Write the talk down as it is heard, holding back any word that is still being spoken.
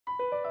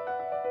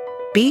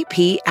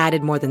BP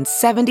added more than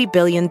 $70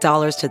 billion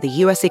to the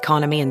U.S.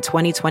 economy in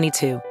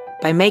 2022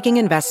 by making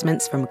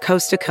investments from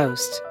coast to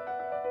coast.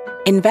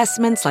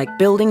 Investments like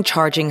building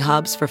charging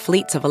hubs for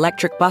fleets of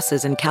electric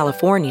buses in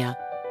California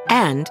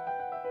and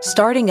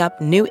starting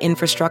up new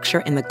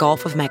infrastructure in the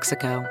Gulf of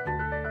Mexico.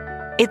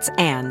 It's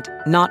and,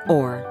 not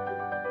or.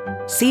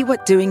 See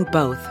what doing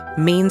both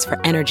means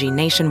for energy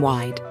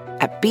nationwide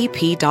at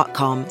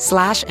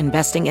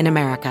bp.com/investing in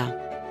America.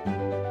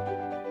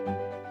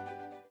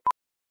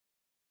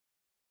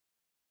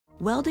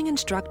 Welding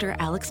instructor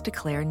Alex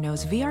DeClaire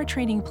knows VR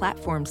training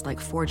platforms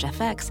like Forge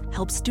FX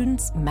help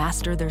students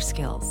master their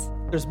skills.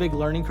 There's a big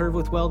learning curve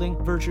with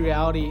welding. Virtual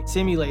reality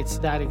simulates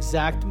that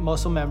exact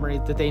muscle memory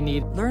that they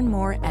need. Learn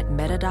more at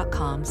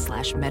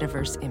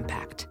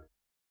meta.com/metaverseimpact.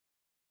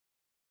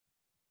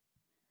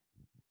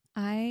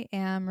 I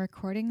am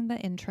recording the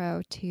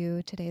intro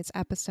to today's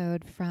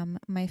episode from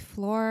my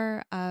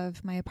floor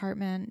of my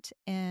apartment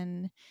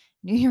in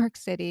New York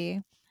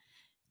City.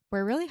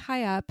 We're really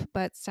high up,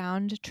 but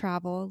sound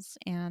travels,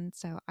 and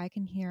so I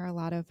can hear a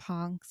lot of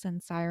honks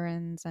and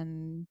sirens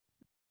and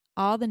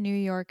all the New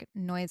York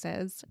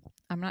noises.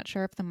 I'm not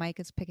sure if the mic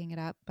is picking it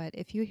up, but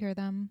if you hear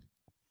them,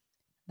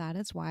 that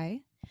is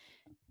why.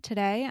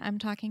 Today, I'm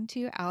talking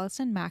to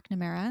ALLISON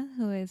McNamara,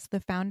 who is the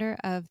founder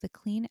of the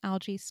clean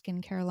algae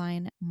skincare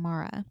line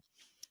MARA.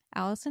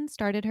 ALLISON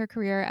started her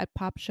career at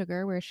Pop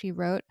Sugar, where she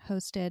wrote,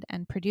 hosted,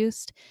 and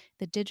produced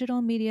the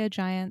digital media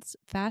giant's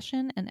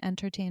fashion and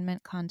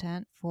entertainment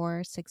content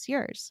for 6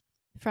 years.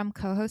 From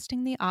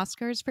co-hosting the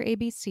Oscars for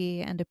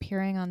ABC and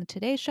appearing on The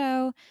Today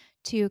Show,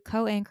 to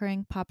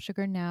co-anchoring Pop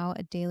Sugar Now,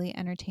 a daily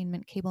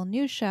entertainment cable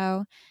news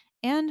show,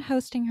 and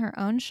hosting her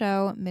own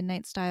show,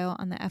 Midnight Style,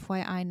 on the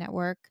FYI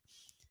network,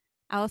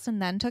 ALLISON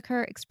then took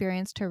her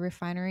experience to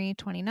Refinery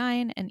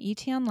 29 and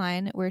ET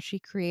Online, where she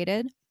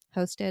created,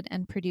 hosted,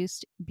 and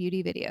produced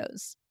beauty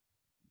videos.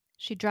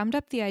 She drummed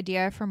up the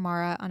idea for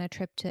MARA on a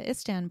trip to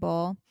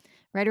Istanbul,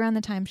 right around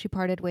the time she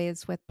parted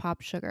ways with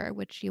Pop Sugar,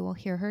 which you will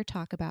hear her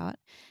talk about,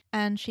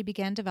 and she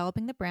began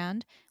developing the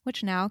brand,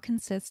 which now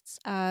consists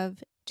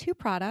of 2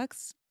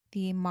 products,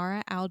 the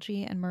MARA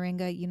Algae and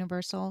Moringa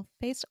Universal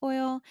Face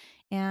Oil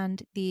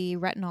and the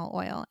Retinol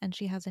Oil, and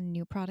she has a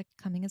new product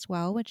coming as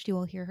well, which you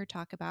will hear her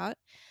talk about.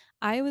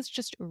 I was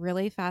just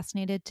really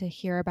fascinated to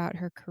hear about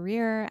her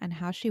career and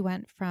how she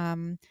went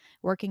from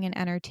working in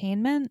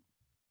entertainment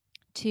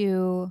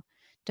to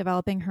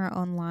developing her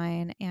own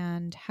line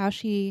and how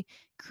she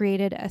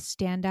created a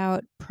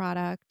standout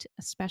product,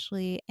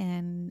 especially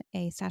in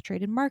a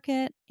saturated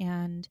market,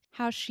 and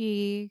how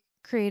she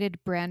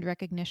created brand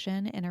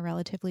recognition in a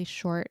relatively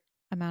short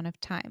amount of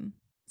time.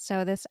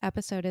 So this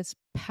episode is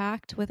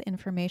packed with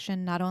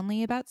information not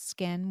only about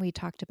skin, we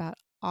talked about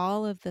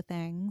all of the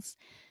things,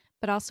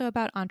 but also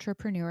about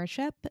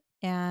entrepreneurship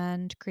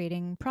and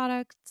creating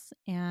products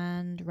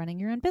and running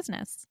your own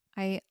business.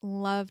 I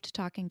loved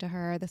talking to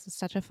her. This is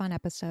such a fun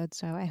episode,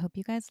 so I hope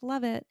you guys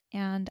love it.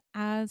 And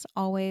as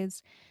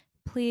always,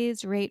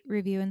 please rate,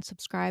 review, and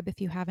subscribe if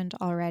you haven't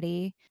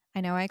already.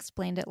 I know I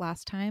explained it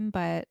last time,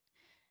 but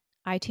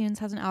iTunes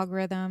has an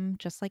algorithm,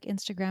 just like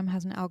Instagram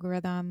has an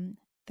algorithm.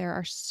 There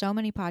are so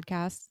many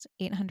podcasts,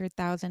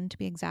 800,000 to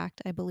be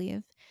exact, I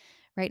believe,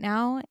 right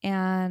now.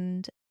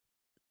 And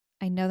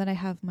I know that I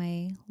have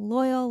my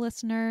loyal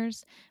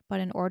listeners, but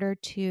in order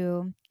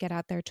to get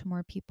out there to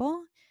more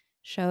people,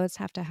 shows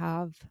have to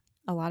have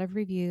a lot of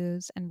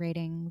reviews and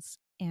ratings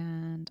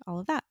and all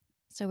of that.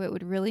 So it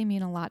would really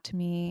mean a lot to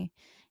me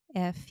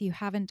if you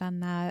haven't done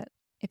that.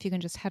 If you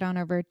can just head on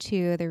over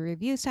to the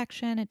review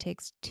section, it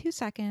takes 2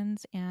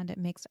 seconds and it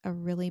makes a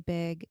really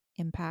big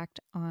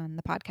impact on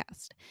the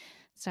podcast.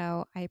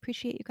 So I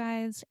appreciate you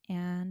guys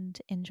and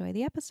enjoy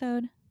the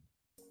episode.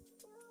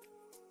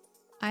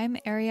 I'm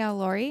Ariel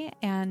Laurie,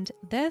 and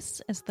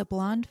this is the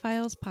Blonde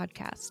Files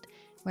podcast,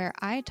 where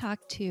I talk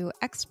to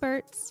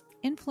experts,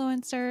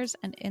 influencers,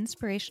 and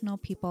inspirational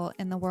people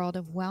in the world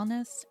of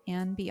wellness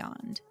and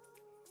beyond.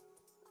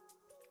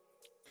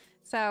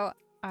 So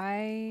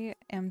I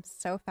am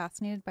so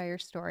fascinated by your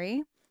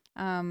story.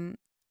 I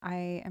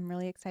am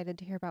really excited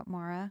to hear about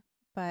MARA,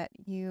 but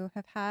you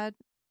have had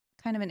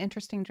kind of an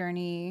interesting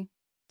journey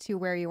to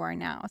where you are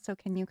now. So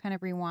can you kind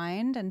of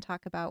rewind and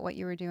talk about what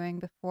you were doing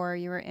before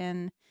you were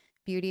in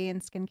beauty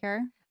and skincare?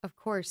 Of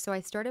course. So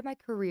I started my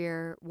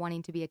career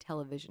wanting to be a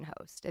television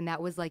host, and that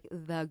was like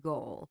the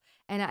goal.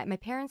 And my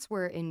parents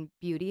were in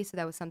beauty, so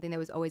that was something that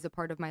was always a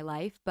part of my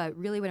life. But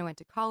really, when I went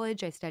to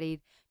college, I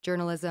studied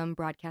journalism,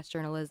 broadcast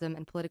journalism,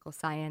 and political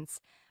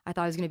science. I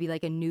thought I was going to be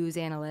like a news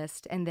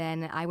analyst. And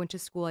then I went to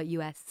school at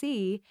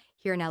USC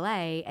here in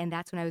LA, and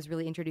that's when I was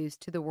really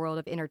introduced to the world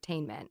of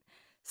entertainment.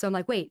 So I'm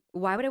like, wait,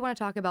 why would I want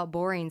to talk about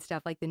boring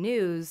stuff like the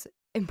news?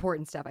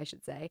 Important stuff, I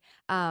should say.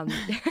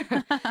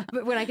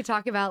 But when I could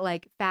talk about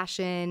like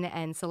fashion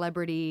and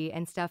celebrity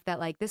and stuff that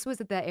like, this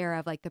was at the era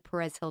of like the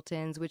Perez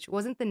Hiltons, which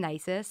wasn't the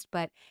nicest,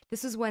 but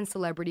this was when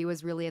celebrity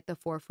was really at the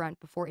forefront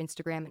before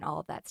Instagram and all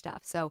of that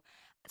stuff. So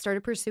I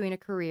started pursuing a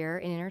career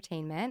in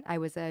entertainment. I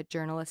was a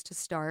journalist to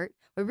start,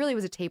 but really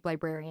was a tape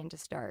librarian to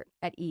start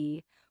at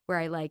E, where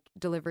I like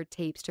delivered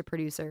tapes to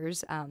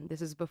producers.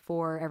 This was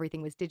before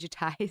everything was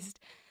digitized,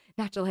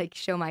 not to like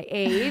show my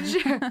age.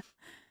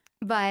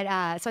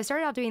 But so I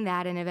started out doing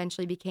that and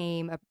eventually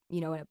became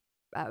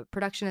a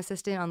production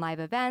assistant on live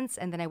events.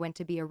 And then I went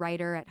to be a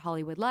writer at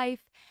Hollywood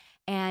Life.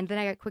 And then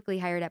I got quickly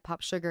hired at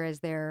Pop Sugar as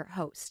their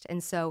host.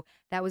 And so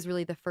that was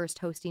really the first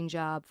hosting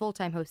job,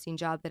 full-time hosting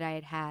job that I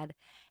had had.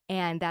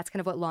 And that's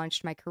kind of what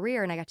launched my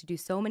career. And I got to do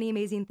so many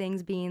amazing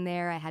things being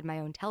there. I had my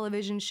own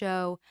television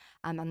show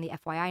on the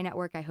FYI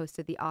network. I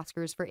hosted the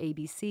Oscars for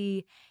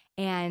ABC.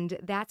 And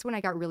that's when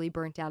I got really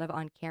burnt out of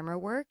on-camera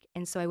work.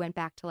 And so I went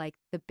back to like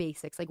the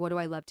basics, like what do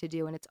I love to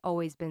do? And it's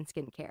always been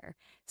skincare.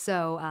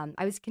 So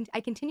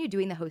I continued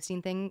doing the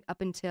hosting thing up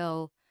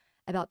until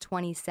about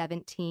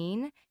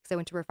 2017 because I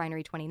went to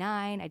Refinery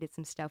 29. I did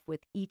some stuff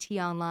with ET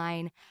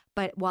Online,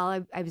 but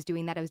while I was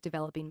doing that, I was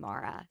developing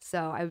Mara.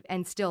 So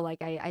I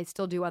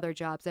still do other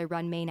jobs. I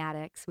run Main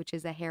Addicts, which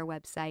is a hair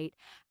website.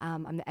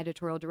 I'm the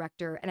editorial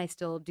director, and I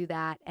still do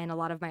that and a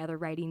lot of my other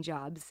writing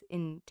jobs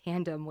in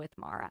tandem with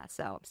Mara.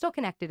 So I'm still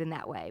connected in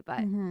that way, but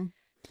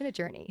it's been a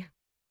journey.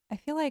 I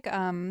feel like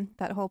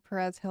that whole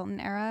Perez Hilton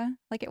era,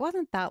 like it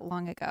wasn't that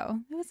long ago.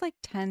 It was like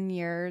 10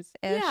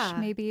 years-ish,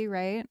 maybe,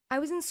 right? I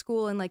was in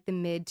school in like the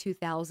mid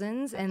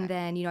 2000s, and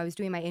then, I was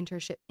doing my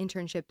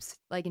internships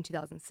like in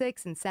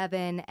 2006 and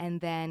 2007,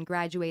 and then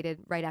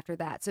graduated right after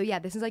that. So yeah,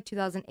 this is like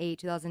 2008,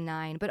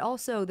 2009, but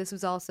also this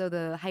was also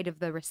the height of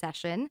the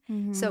recession.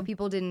 So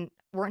people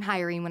weren't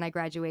hiring when I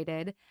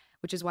graduated,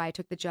 which is why I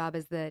took the job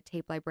as the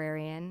tape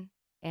librarian.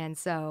 And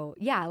so,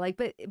 yeah, like,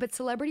 but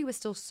celebrity was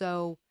still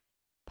so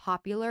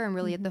popular and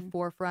really at the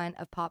forefront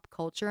of pop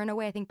culture in a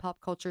way. I think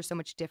pop culture is so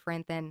much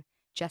different than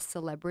just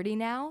celebrity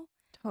now.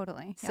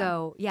 Totally. Yeah.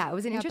 So yeah, it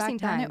was an interesting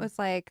back time. Then it was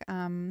like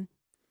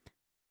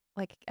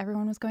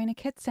everyone was going to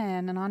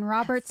Kitson and on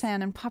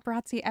Robertson and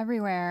paparazzi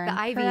everywhere. The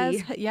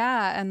Ivy.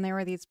 And there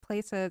were these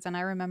places. And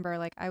I remember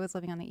like I was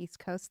living on the East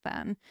Coast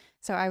then.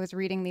 So I was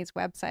reading these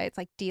websites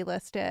like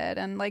Delisted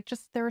and like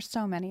just there were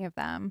so many of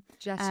them.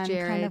 Just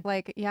Jared. Kind of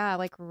like,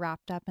 like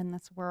wrapped up in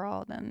this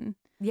world. And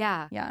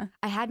yeah.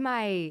 I had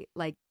my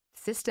like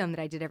system that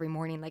I did every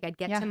morning. Like I'd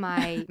get to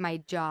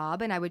my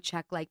job and I would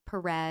check like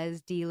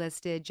Perez,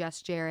 Delisted,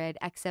 Just Jared,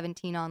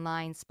 X17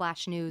 Online,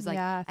 Splash News. Like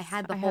I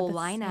had the whole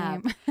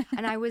lineup.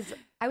 And I was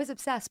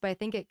obsessed, but I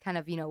think it kind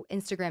of,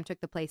 Instagram took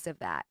the place of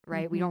that,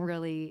 right? We don't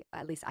really,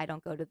 at least I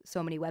don't go to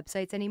so many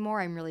websites anymore.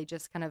 I'm really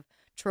just kind of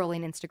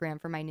trolling Instagram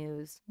for my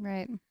news.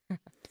 Right.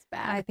 It's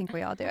bad. I think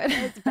we all do it.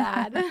 It's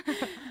bad.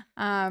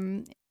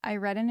 I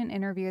read in an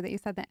interview that you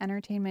said the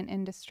entertainment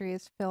industry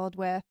is filled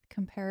with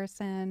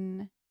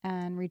comparison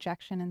and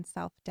rejection and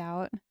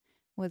self-doubt.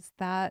 Was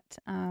that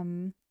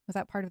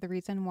part of the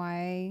reason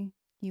why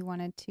you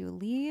wanted to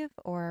leave,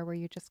 or were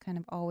you just kind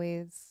of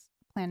always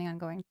planning on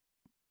going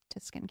to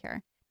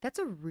skincare? That's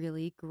a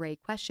really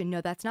great question.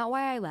 No, that's not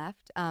why I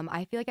left.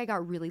 I feel like I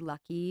got really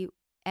lucky,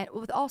 and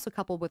also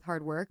coupled with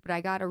hard work, but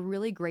I got a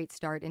really great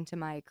start into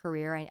my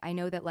career. I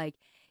know that like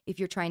if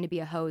you're trying to be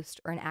a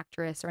host or an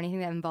actress or anything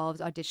that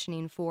involves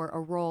auditioning for a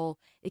role,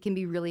 it can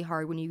be really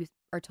hard when you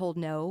are told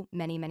no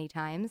many, many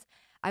times.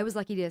 I was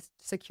lucky to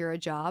secure a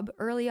job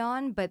early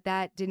on, but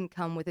that didn't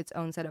come with its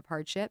own set of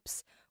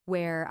hardships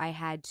where I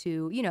had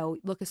to,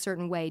 look a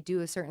certain way, do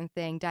a certain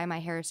thing, dye my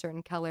hair a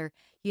certain color,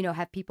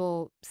 have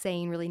people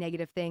saying really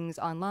negative things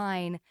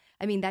online.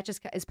 I mean, that just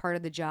is part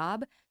of the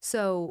job.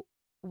 So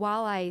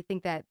while I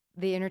think that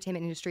the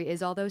entertainment industry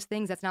is all those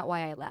things, that's not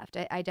why I left.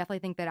 I definitely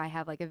think that I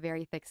have like a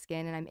very thick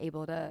skin and I'm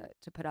able to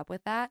put up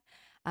with that.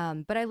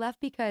 But I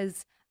left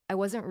because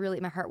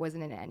my heart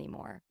wasn't in it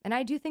anymore. And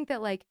I do think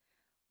that like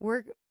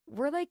we're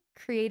like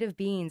creative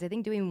beings. I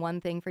think doing one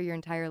thing for your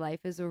entire life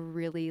is a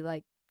really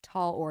like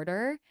tall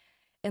order.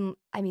 And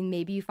I mean,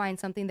 maybe you find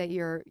something that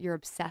you're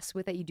obsessed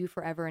with that you do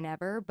forever and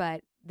ever,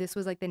 but this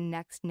was like the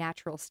next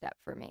natural step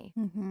for me.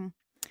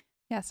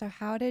 Yeah. So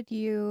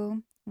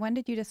when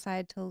did you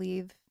decide to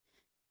leave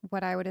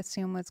what I would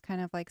assume was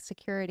kind of like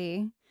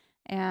security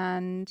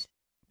and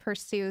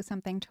pursue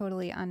something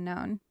totally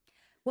unknown?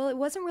 Well, it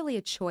wasn't really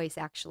a choice,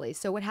 actually.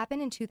 So what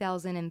happened in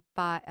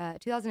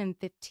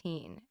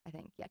 2015, I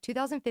think. Yeah,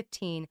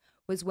 2015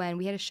 was when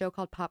we had a show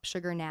called Pop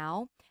Sugar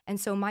Now. And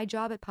so my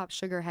job at Pop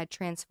Sugar had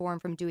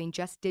transformed from doing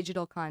just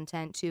digital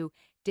content to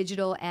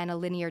digital and a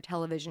linear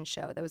television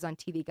show that was on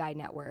TV Guide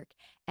Network.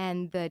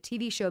 And the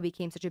TV show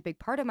became such a big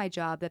part of my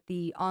job that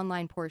the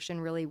online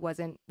portion really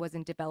wasn't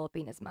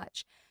developing as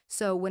much.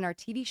 So when our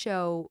TV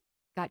show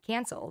got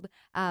canceled,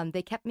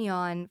 they kept me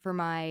on for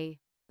the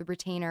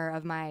retainer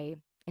of my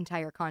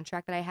entire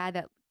contract that I had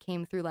that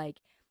came through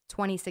like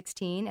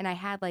 2016. And I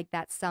had like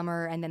that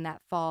summer and then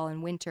that fall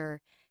and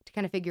winter to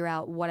kind of figure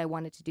out what I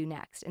wanted to do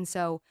next. And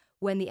so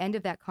when the end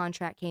of that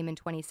contract came in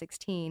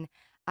 2016,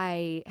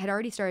 I had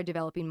already started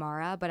developing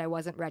Mara, but I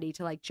wasn't ready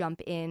to like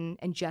jump in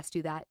and just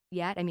do that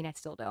yet. I mean, I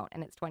still don't,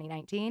 and it's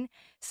 2019.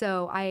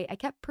 So I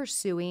kept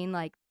pursuing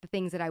like the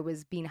things that I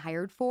was being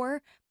hired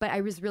for, but I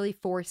was really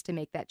forced to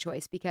make that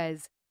choice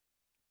because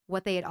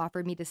what they had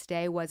offered me to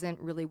stay wasn't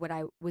really what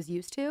I was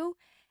used to.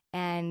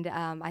 and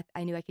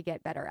I knew I could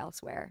get better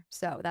elsewhere.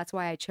 So that's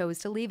why I chose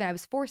to leave, and I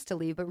was forced to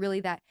leave. But really,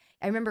 that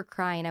I remember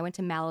crying. I went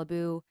to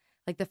Malibu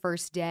like the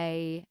first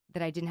day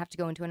that I didn't have to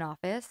go into an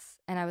office,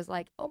 and I was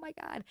like, oh my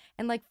God.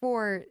 And like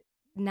for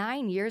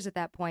 9 years at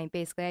that point,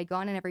 basically, I'd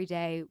gone in every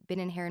day, been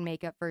in hair and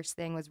makeup first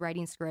thing, was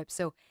writing scripts.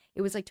 So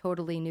it was like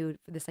totally new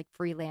for this like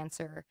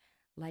freelancer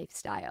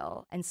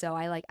lifestyle. And so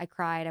I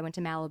cried. I went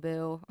to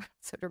Malibu.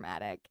 So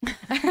dramatic.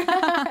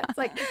 It's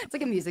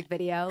like a music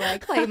video,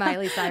 like play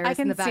Miley Cyrus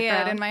in the background. I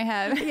can see it in my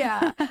head.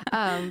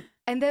 Yeah.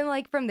 And then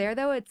like from there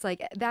though, it's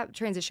like that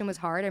transition was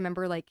hard. I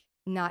remember like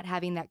not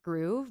having that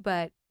groove,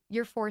 but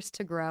you're forced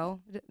to grow.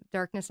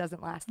 Darkness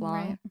doesn't last long,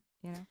 Right.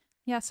 you know?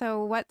 Yeah.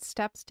 So what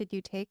steps did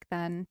you take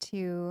then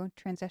to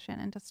transition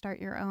and to start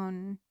your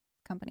own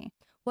company?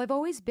 Well, I've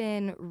always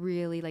been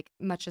really like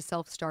much a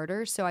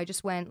self-starter. So I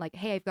just went like,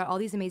 hey, I've got all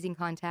these amazing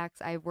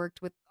contacts. I've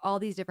worked with all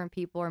these different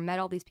people or met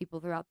all these people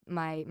throughout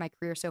my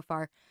career so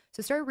far.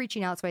 So I started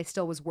reaching out so I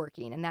still was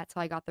working. And that's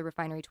how I got the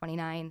Refinery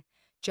 29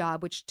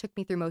 job, which took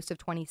me through most of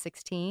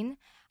 2016.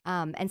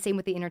 And same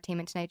with the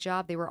Entertainment Tonight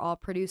job. They were all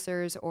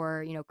producers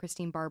or, you know,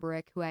 Christine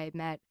Barbarick, who I had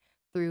met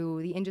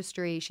through the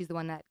industry. She's the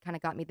one that kind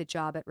of got me the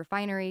job at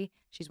Refinery.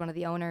 She's one of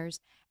the owners.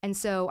 And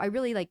so I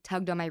really like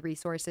tugged on my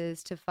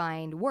resources to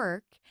find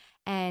work.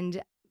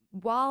 And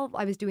while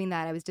I was doing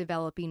that, I was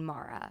developing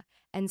Mara.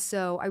 And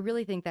so I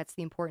really think that's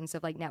the importance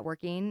of like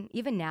networking.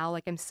 Even now,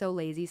 like I'm so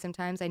lazy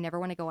sometimes. I never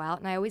want to go out.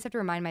 And I always have to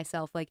remind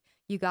myself, like,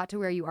 you got to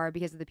where you are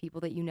because of the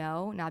people that you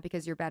know, not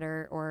because you're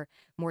better or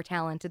more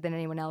talented than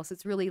anyone else.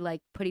 It's really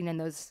like putting in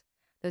those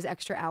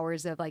extra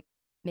hours of like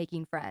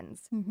making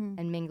friends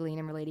and mingling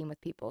and relating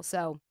with people.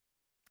 So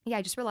yeah,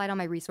 I just relied on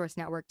my resource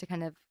network to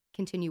kind of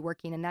continue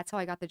working. And that's how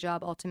I got the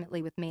job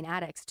ultimately with Main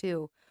Addicts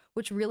too,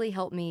 which really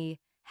helped me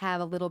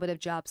have a little bit of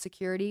job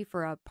security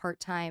for a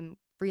part-time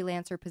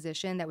freelancer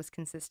position that was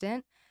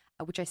consistent,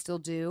 which I still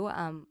do.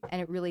 And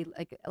it really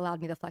like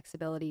allowed me the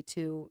flexibility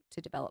to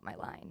develop my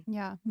line.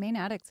 Yeah. Main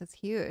Addicts is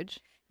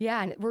huge.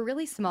 Yeah. And we're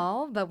really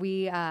small, but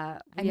we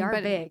are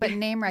big. But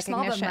name recognition.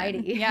 Small but mighty.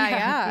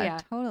 Yeah,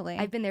 totally.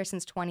 I've been there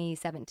since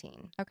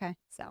 2017. Okay.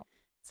 So,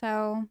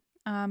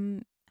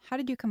 how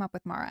did you come up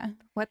with Mara?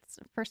 What's,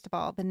 first of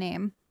all, the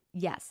name?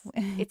 yes,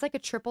 it's like a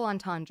triple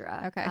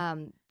entendre. Okay.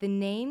 The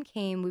name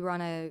came, we were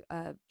on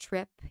a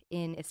trip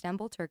in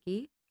Istanbul,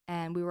 Turkey,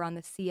 and we were on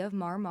the Sea of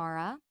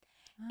Marmara.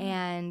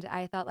 And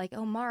I thought like,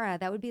 oh, Mara,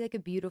 that would be like a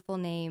beautiful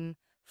name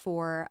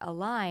for a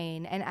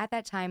line. And at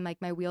that time, like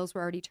my wheels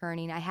were already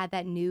turning. I had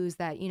that news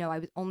that, you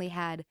know, only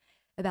had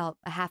about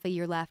a half a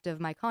year left of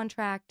my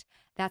contract.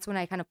 That's when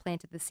I kind of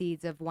planted the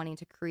seeds of wanting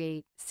to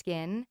create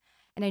skin.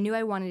 And I knew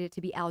I wanted it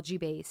to be algae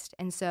based.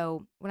 And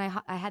so when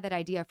I had that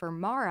idea for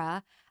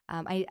Mara,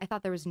 I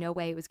thought there was no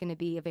way it was going to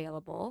be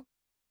available,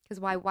 because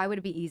why would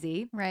it be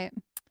easy? Right.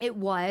 It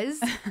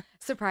was,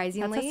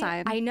 surprisingly. That's a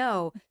sign. I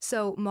know.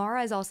 So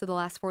Mara is also the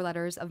last four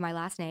letters of my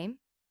last name,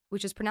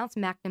 which is pronounced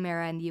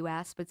McNamara in the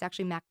U.S., but it's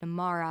actually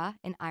McNamara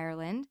in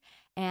Ireland.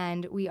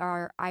 And we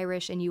are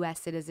Irish and U.S.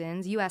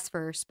 citizens, U.S.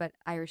 first, but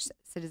Irish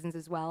citizens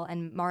as well.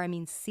 And Mara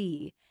means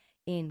sea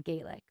in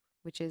Gaelic,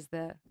 which is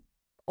the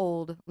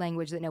old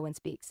language that no one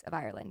speaks of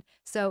Ireland.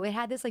 So it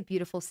had this like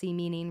beautiful sea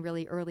meaning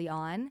really early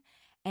on.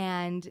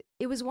 And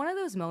it was one of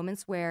those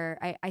moments where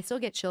I still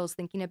get chills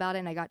thinking about it.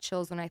 And I got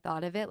chills when I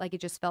thought of it. Like it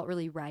just felt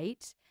really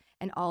right.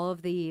 And all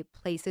of the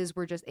places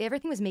were just,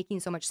 everything was making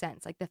so much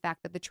sense. Like the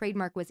fact that the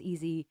trademark was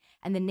easy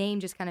and the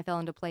name just kind of fell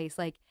into place.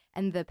 Like,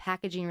 and the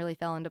packaging really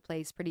fell into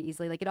place pretty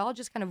easily. Like it all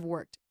just kind of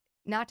worked.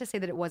 Not to say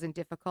that it wasn't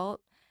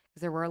difficult, because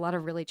there were a lot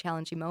of really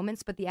challenging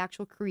moments, but the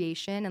actual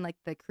creation and like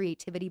the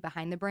creativity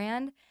behind the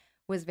brand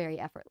was very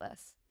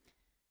effortless.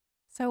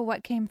 So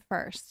what came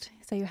first?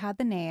 So you had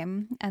the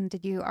name, and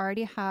did you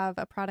already have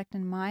a product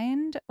in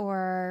mind,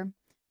 or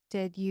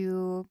did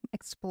you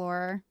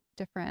explore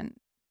different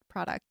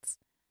products?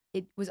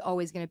 It was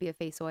always going to be a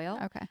face oil.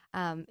 Okay.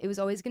 It was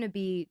always going to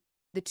be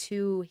the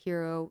two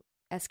hero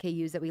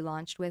SKUs that we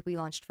launched with. We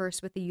launched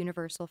first with the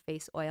Universal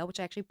Face Oil, which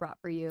I actually brought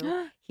for you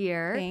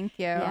here. Thank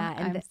you. Yeah,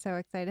 and I'm so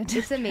excited.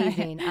 It's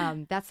amazing.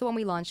 That's the one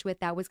we launched with.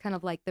 That was kind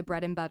of like the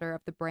bread and butter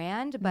of the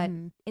brand. But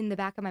in the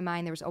back of my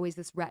mind, there was always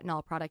this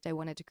retinol product I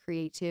wanted to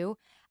create too.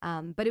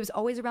 But it was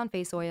always around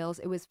face oils.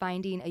 It was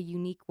finding a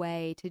unique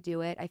way to do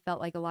it. I felt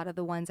like a lot of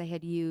the ones I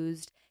had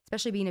used,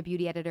 especially being a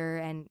beauty editor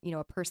and, you know,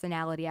 a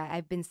personality,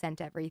 I've been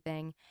sent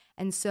everything.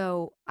 And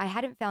so I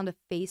hadn't found a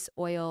face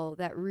oil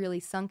that really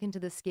sunk into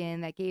the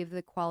skin, that gave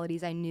the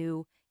qualities I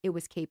knew it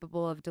was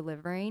capable of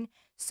delivering.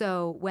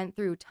 So went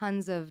through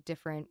tons of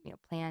different, you know,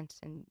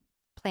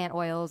 plant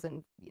oils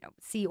and, you know,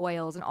 sea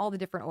oils and all the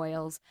different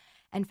oils,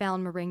 and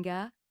found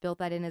moringa, built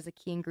that in as a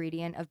key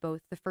ingredient of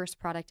both the first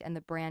product and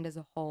the brand as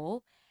a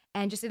whole.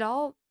 And just it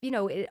all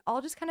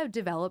just kind of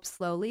developed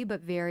slowly,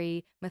 but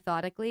very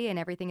methodically, and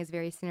everything is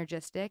very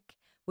synergistic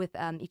with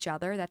each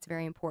other. That's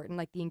very important.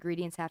 Like the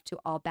ingredients have to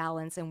all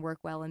balance and work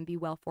well and be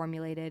well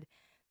formulated,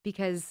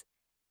 because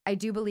I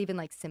do believe in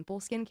like simple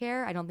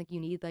skincare. I don't think you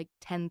need like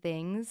 10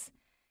 things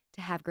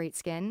to have great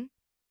skin.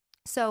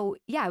 So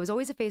yeah, it was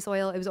always a face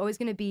oil. It was always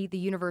going to be the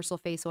universal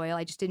face oil.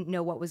 I just didn't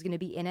know what was going to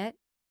be in it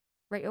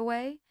right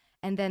away.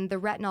 And then the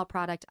retinol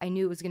product, I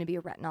knew it was going to be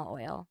a retinol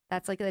oil.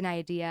 That's like an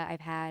idea I've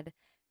had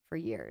for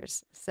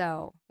years.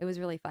 So it was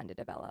really fun to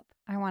develop.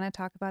 I want to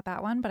talk about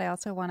that one, but I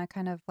also want to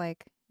kind of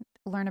like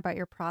learn about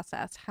your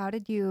process. How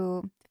did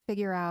you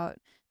figure out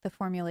the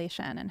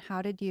formulation, and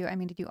how did you, I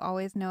mean, did you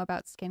always know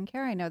about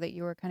skincare? I know that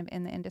you were kind of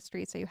in the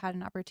industry, so you had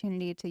an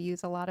opportunity to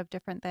use a lot of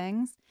different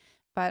things,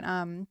 but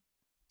and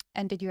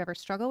did you ever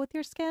struggle with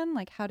your skin?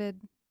 Like how did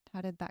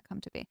that come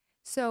to be?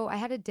 So I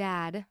had a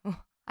dad.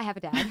 I have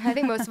a dad. I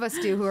think most of us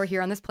do who are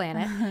here on this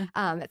planet,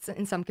 it's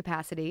in some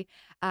capacity.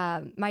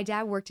 My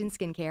dad worked in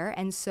skincare,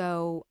 and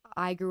so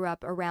I grew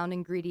up around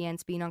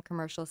ingredients, being on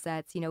commercial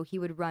sets. You know, he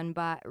would run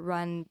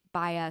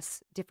by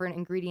us different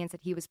ingredients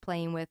that he was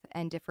playing with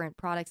and different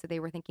products that they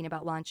were thinking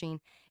about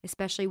launching,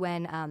 especially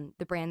when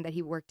the brand that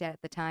he worked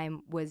at the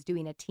time was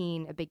doing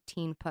a big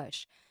teen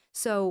push.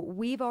 So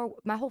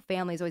my whole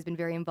family has always been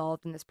very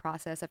involved in this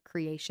process of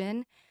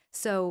creation.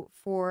 So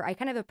I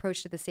kind of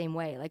approached it the same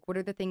way. Like, what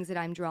are the things that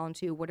I'm drawn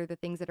to? What are the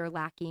things that are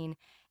lacking?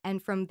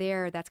 And from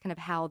there, that's kind of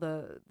how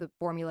the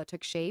formula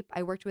took shape.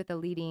 I worked with a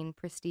leading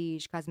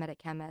prestige cosmetic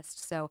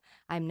chemist, so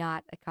I'm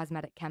not a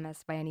cosmetic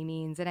chemist by any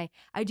means. And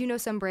I do know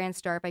some brands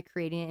start by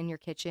creating it in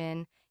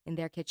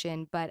their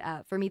kitchen. But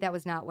for me, that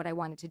was not what I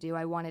wanted to do.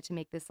 I wanted to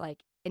make this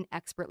like an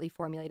expertly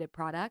formulated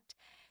product.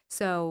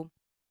 So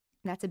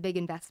that's a big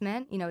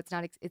investment. You know, it's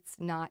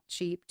not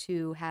cheap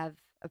to have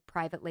a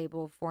private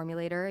label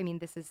formulator. I mean,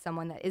 this is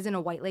someone that isn't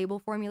a white label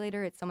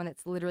formulator. It's someone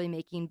that's literally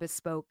making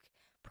bespoke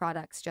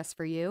products just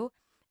for you.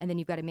 And then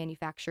you've got to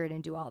manufacture it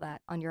and do all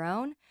that on your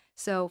own.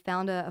 So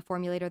found a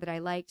formulator that I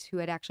liked, who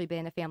had actually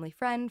been a family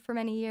friend for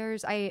many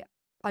years. I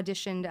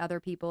auditioned other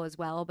people as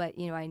well, but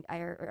you know, I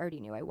already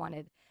knew I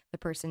wanted the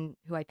person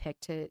who I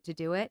picked to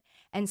do it.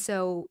 And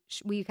so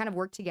we kind of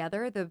worked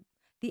together.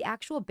 The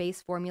actual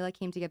base formula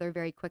came together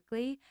very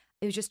quickly.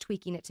 It was just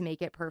tweaking it to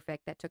make it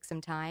perfect. That took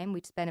some time. We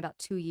spent about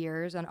 2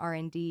 years on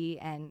R&D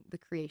and the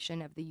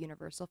creation of the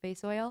universal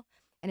face oil,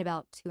 and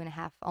about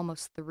 2.5,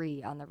 almost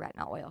 3 on the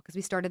retinol oil, because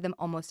we started them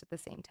almost at the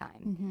same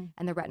time. Mm-hmm.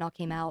 And the retinol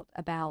came out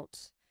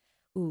about,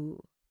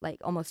 like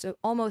almost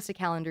a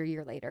calendar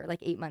year later,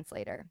 like 8 months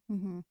later.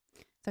 Mm-hmm.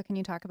 So can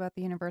you talk about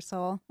the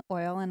universal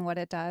oil and what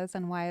it does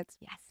and why it's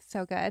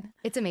so good?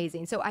 It's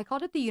amazing. So I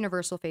called it the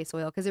universal face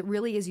oil because it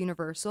really is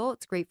universal.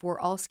 It's great for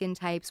all skin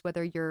types,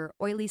 whether you're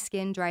oily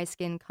skin, dry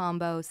skin,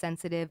 combo,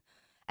 sensitive.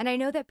 And I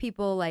know that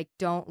people like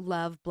don't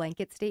love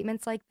blanket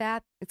statements like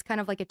that. It's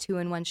kind of like a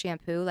 2-in-1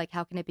 shampoo. Like,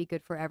 how can it be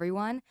good for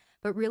everyone?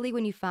 But really,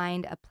 when you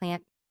find a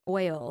plant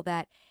oil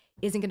that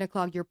isn't going to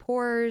clog your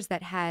pores,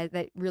 that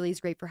really is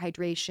great for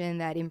hydration,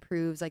 that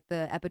improves like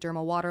the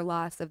epidermal water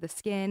loss of the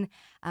skin,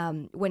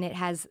 when it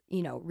has,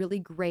 you know, really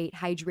great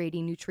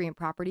hydrating nutrient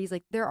properties,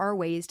 like there are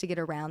ways to get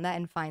around that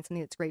and find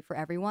something that's great for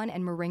everyone.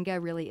 And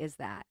moringa really is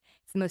that.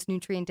 It's the most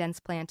nutrient dense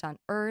plant on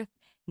earth.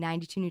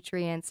 92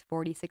 nutrients,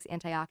 46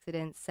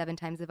 antioxidants, 7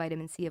 times the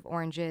vitamin C of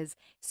oranges,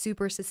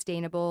 super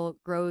sustainable,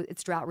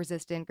 it's drought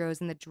resistant, grows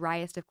in the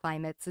driest of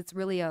climates. It's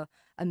really a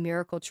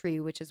miracle tree,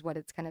 which is what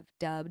it's kind of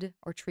dubbed,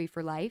 or tree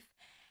for life.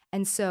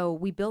 And so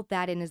we built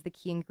that in as the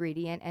key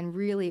ingredient, and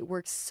really it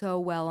works so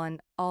well on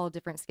all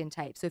different skin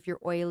types. So if you're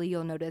oily,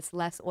 you'll notice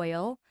less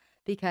oil,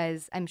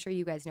 because I'm sure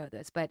you guys know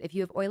this, but if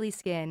you have oily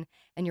skin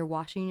and you're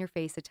washing your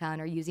face a ton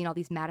or using all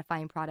these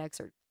mattifying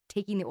products or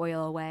taking the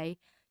oil away,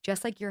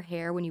 just like your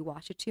hair, when you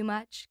wash it too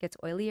much, gets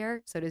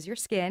oilier, so does your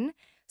skin.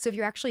 So if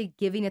you're actually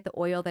giving it the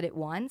oil that it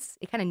wants,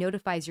 it kind of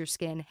notifies your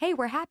skin, hey,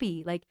 we're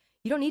happy. Like,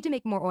 you don't need to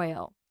make more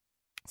oil.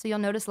 So you'll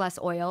notice less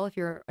oil if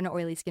you're an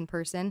oily skin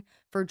person.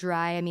 For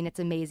dry, I mean, it's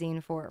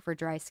amazing for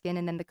dry skin.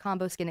 And then the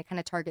combo skin, it kind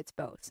of targets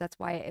both. So that's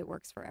why it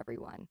works for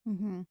everyone.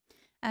 Mm-hmm.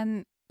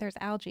 And there's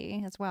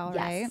algae as well,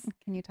 Yes. right?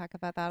 Can you talk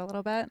about that a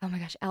little bit? Oh my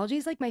gosh, algae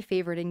is like my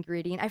favorite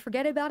ingredient. I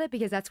forget about it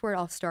because that's where it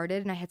all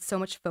started, and I had so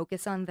much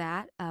focus on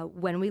that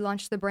when we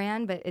launched the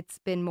brand, but it's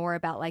been more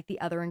about like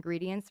the other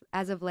ingredients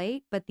as of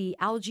late. But the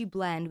algae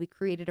blend, we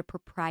created a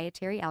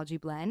proprietary algae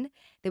blend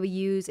that we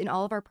use in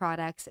all of our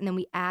products, and then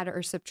we add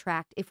or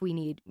subtract if we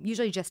need,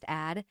 usually just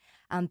add,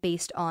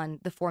 based on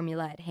the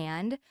formula at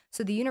hand.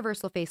 So the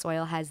universal face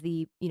oil has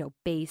the,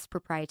 base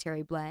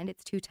proprietary blend.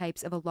 It's 2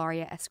 types of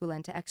Alaria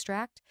esculenta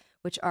extract,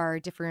 which are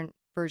different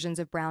versions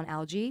of brown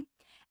algae,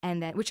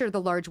 and then which are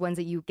the large ones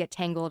that you get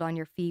tangled on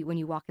your feet when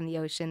you walk in the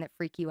ocean that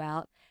freak you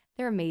out.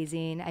 They're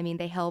amazing. I mean,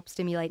 they help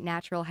stimulate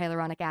natural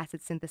hyaluronic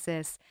acid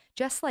synthesis,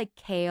 just like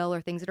kale or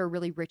things that are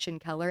really rich in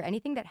color.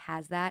 Anything that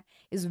has that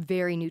is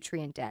very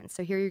nutrient dense.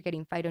 So here you're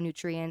getting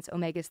phytonutrients,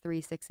 omegas 3,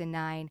 6, and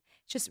 9.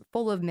 It's just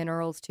full of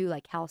minerals too,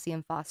 like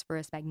calcium,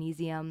 phosphorus,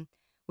 magnesium,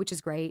 which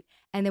is great.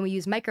 And then we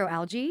use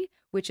microalgae,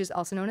 which is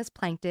also known as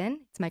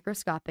plankton. It's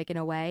microscopic in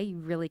a way. You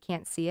really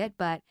can't see it,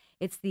 but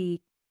it's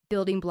the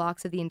building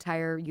blocks of the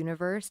entire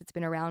universe. It's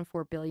been around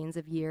for billions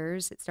of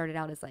years. It started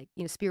out as like,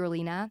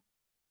 spirulina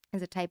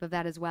is a type of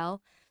that as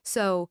well.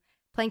 So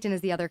plankton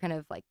is the other kind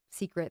of like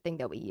secret thing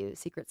that we use,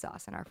 secret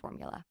sauce in our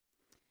formula.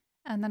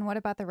 And then what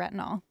about the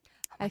retinol?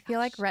 I feel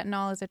like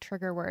retinol is a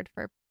trigger word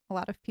for a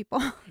lot of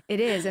people. It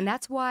is. And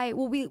that's why,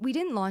 well, we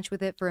didn't launch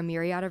with it for a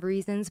myriad of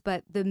reasons,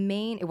 but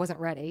it wasn't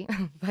ready.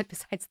 But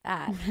besides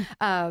that,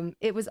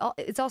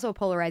 it's also a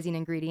polarizing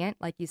ingredient.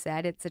 Like you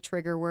said, it's a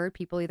trigger word.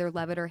 People either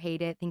love it or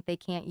hate it, think they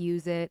can't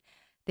use it,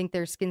 think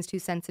their skin's too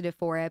sensitive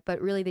for it,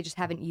 but really they just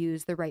haven't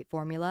used the right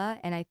formula.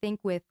 And I think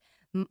with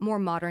more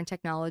modern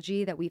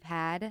technology that we've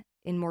had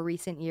in more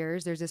recent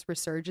years, there's this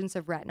resurgence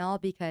of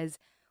retinol because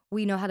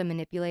we know how to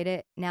manipulate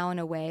it now in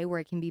a way where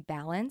it can be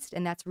balanced.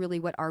 And that's really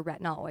what our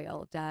retinol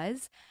oil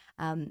does.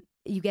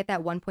 You get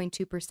that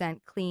 1.2%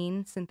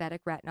 clean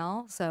synthetic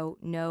retinol, so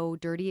no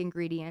dirty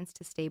ingredients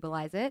to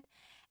stabilize it.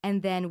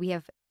 And then we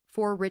have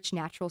 4 rich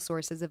natural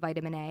sources of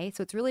vitamin A.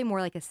 So it's really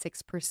more like a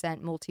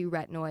 6%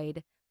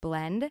 multi-retinoid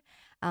blend.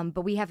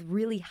 But we have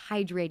really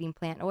hydrating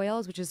plant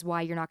oils, which is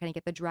why you're not going to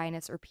get the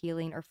dryness or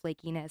peeling or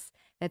flakiness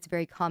that's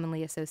very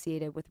commonly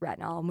associated with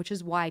retinol, and which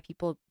is why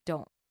people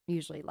don't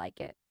usually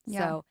like it. Yeah.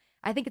 So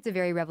I think it's a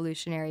very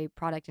revolutionary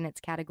product in its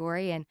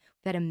category, and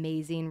we've had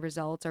amazing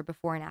results. Our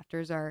before and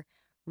afters are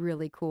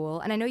really cool.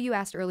 And I know you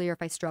asked earlier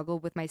if I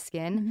struggled with my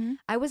skin. Mm-hmm.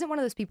 I wasn't one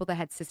of those people that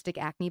had cystic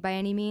acne by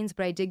any means,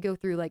 but I did go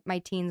through like my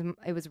teens.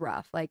 It was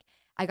rough. Like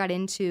I got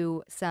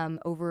into some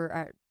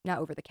not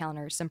over the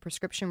counter, some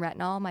prescription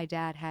retinol my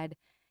dad had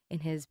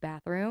in his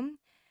bathroom.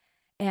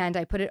 And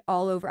I put it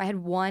all over. I had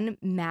one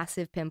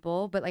massive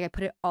pimple, but like I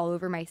put it all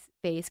over my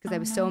face because I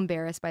was so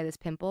embarrassed by this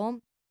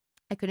pimple.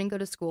 I couldn't go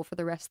to school for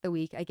the rest of the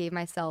week. I gave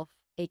myself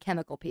a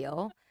chemical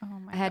peel.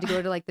 I had to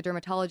go to like the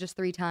dermatologist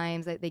 3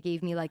 times. They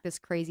gave me like this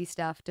crazy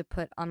stuff to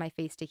put on my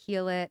face to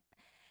heal it.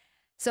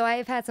 So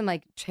I've had some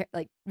like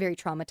very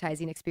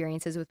traumatizing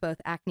experiences with both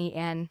acne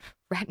and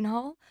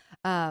retinol.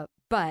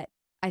 But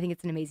I think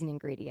it's an amazing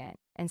ingredient.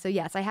 And so,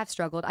 yes, I have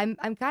struggled. I'm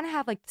kind of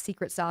have like the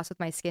secret sauce with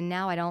my skin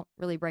now. I don't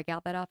really break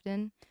out that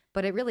often,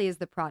 but it really is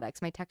the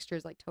products. My texture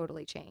is like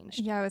totally changed.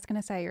 Yeah, I was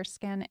going to say your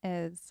skin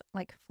is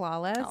like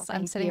flawless. Oh,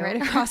 I'm sitting you.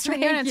 right across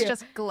from you and it's you.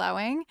 just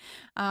glowing.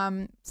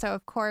 So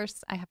of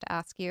course I have to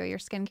ask you your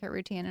skincare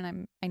routine,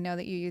 and I know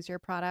that you use your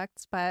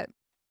products, but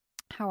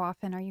how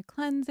often are you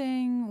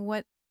cleansing?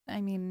 What's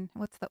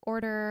the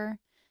order?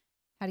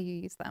 How do you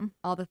use them?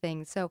 All the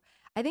things. So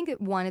I think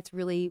one, it's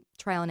really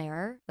trial and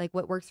error. Like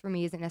what works for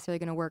me isn't necessarily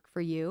going to work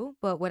for you.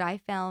 But what I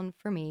found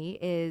for me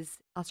is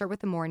I'll start with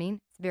the morning.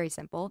 It's very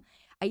simple.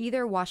 I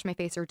either wash my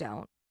face or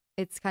don't.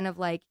 It's kind of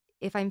like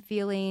if I'm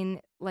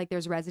feeling like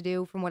there's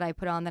residue from what I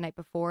put on the night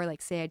before,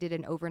 like say I did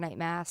an overnight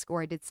mask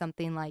or I did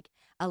something like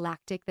a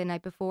lactic the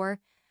night before,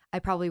 I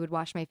probably would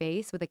wash my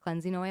face with a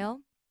cleansing oil.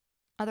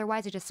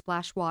 Otherwise, I just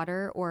splash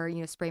water or,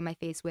 spray my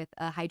face with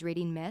a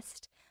hydrating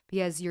mist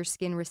because your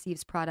skin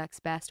receives products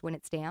best when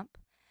it's damp.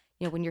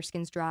 When your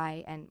skin's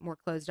dry and more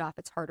closed off,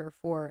 it's harder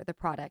for the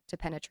product to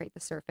penetrate the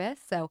surface.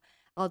 So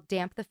I'll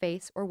damp the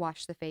face or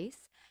wash the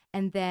face.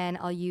 And then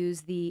I'll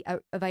use a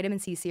vitamin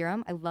C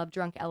serum. I love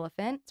Drunk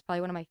Elephant. It's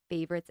probably one of my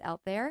favorites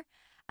out there.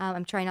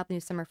 I'm trying out the new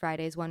Summer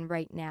Fridays one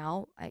right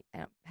now. I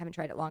haven't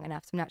tried it long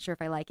enough, so I'm not sure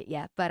if I like it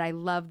yet. But I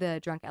love the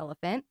Drunk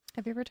Elephant.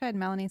 Have you ever tried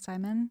Melanie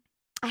Simon?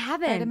 I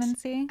haven't. Vitamin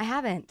C? I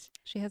haven't.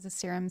 She has a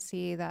serum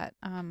C that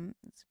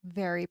is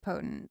very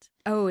potent.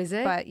 Oh, is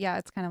it? But yeah,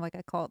 it's kind of like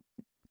a cult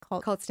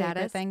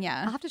status thing.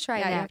 Yeah, I'll have to try it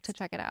next. next. You have to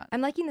check it out.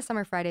 I'm liking the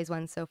Summer Fridays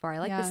one so far. I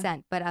like the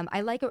scent, but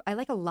I like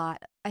a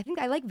lot. I think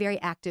I like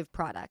very active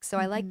products. So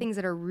I like things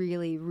that are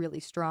really, really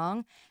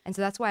strong. And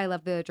so that's why I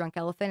love the Drunk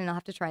Elephant, and I'll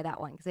have to try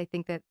that one because I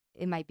think that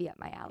it might be up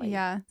my alley.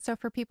 Yeah. So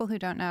for people who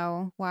don't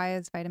know, why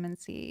is vitamin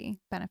C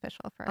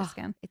beneficial for our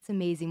skin? It's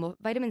amazing. Well,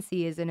 vitamin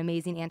C is an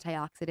amazing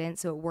antioxidant.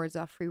 So it wards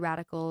off free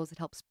radicals. It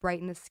helps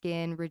brighten the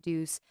skin,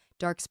 reduce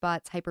dark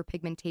spots,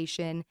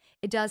 hyperpigmentation.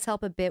 It does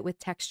help a bit with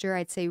texture.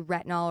 I'd say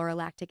retinol or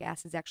lactic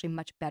acid is actually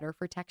much better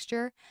for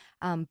texture,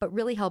 but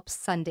really helps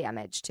sun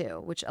damage too,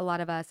 which a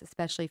lot of us,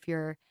 especially if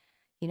you're,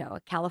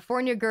 a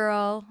California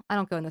girl, I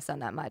don't go in the sun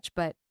that much,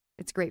 but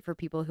it's great for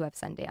people who have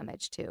sun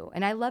damage too.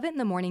 And I love it in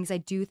the mornings. I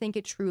do think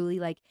it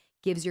truly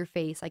gives your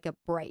face like a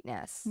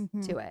brightness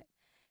to it.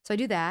 So I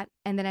do that.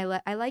 And then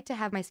I like to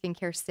have my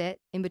skincare sit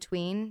in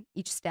between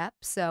each step.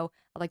 So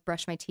I'll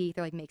brush my teeth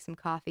or make some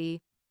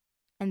coffee.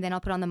 And then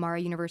I'll put on the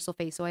Mara Universal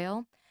Face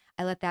Oil.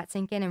 I let that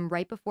sink in. And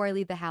right before I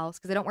leave the house,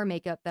 because I don't wear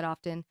makeup that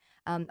often,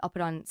 I'll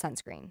put on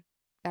sunscreen.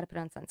 Got to put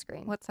on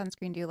sunscreen. What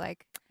sunscreen do you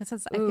like? This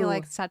is, I feel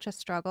like, such a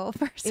struggle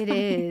for so many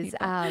is.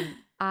 people.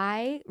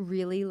 I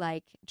really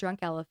like Drunk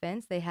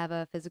Elephants. They have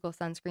a physical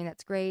sunscreen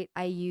that's great.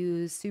 I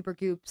use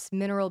Supergoop's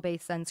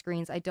mineral-based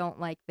sunscreens. I don't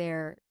like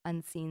their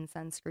unseen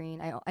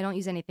sunscreen. I don't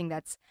use anything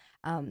that's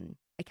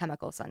a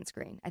chemical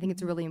sunscreen. I think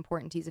it's really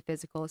important to use a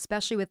physical,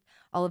 especially with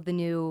all of the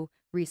new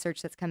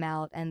research that's come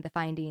out and the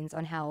findings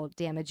on how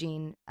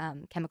damaging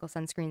chemical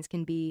sunscreens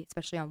can be,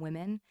 especially on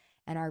women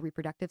and our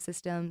reproductive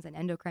systems and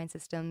endocrine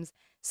systems.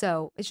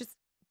 So it's just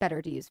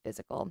better to use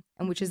physical,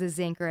 and which is a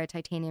zinc or a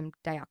titanium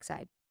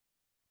dioxide.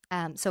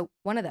 So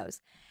one of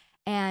those.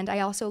 And I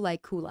also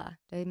like Kula.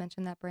 Did I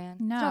mention that brand?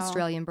 No. It's an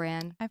Australian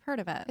brand. I've heard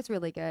of it. It's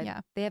really good.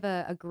 Yeah. They have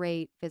a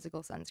great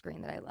physical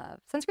sunscreen that I love.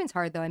 Sunscreen's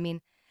hard though. I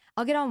mean,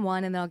 I'll get on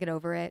one and then I'll get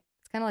over it.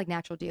 It's kind of like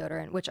natural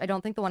deodorant, which I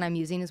don't think the one I'm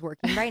using is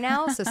working right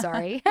now. So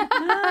sorry.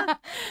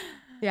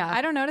 Yeah.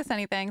 I don't notice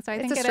anything, so I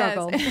think It's a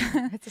struggle.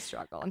 It's a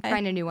struggle. I'm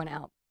trying a new one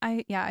out.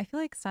 I feel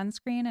like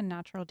sunscreen and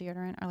natural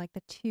deodorant are like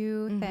the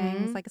two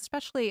things, like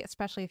especially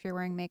if you're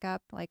wearing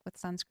makeup, like with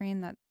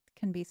sunscreen, that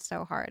can be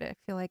so hard. I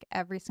feel like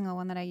every single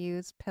one that I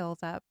use pills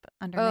up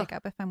under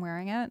makeup if I'm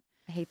wearing it.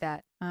 I hate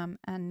that. And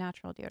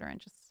natural deodorant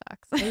just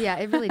sucks. Yeah,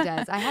 it really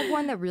does. I had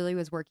one that really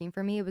was working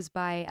for me. It was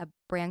by a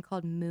brand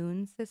called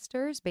Moon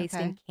Sisters based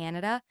in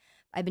Canada.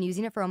 I've been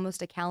using it for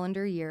almost a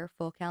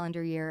full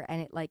calendar year,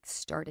 and it like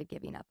started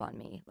giving up on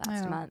me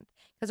last month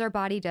because our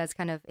body does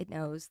it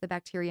knows, the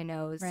bacteria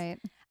knows. Right.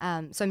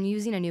 So I'm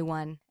using a new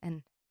one,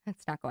 and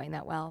it's not going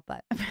that well,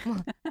 but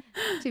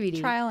TBD.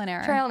 Trial and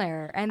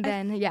error. And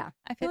then,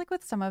 I feel like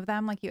with some of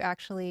them, like you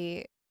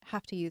actually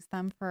have to use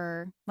them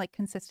for like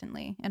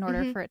consistently in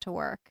order for it to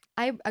work.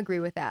 I agree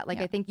with that. Like,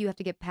 I think you have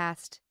to get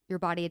past your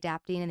body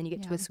adapting, and then you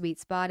get to a sweet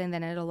spot, and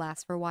then it'll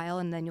last for a while,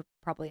 and then you'll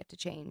probably have to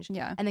change.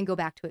 Yeah. And then go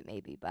back to it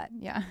maybe, but.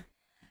 Yeah.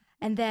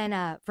 And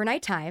then for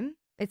nighttime,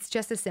 it's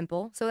just as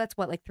simple. So that's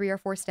like 3 or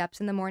 4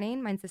 steps in the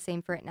morning. Mine's the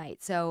same for at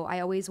night. So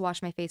I always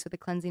wash my face with a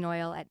cleansing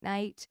oil at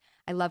night.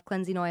 I love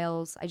cleansing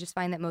oils. I just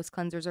find that most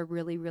cleansers are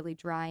really, really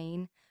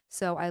drying.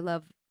 So I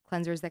love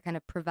cleansers that kind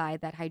of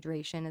provide that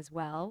hydration as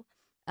well.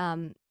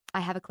 I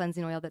have a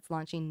cleansing oil that's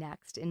launching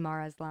next in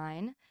Mara's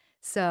line.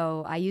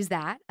 So I use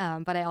that.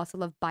 But I also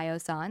love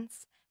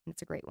Biossance.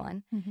 It's a great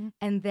one.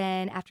 And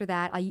then after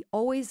that, I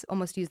always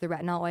almost use the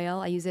retinol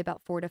oil. I use it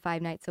about 4 to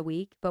 5 nights a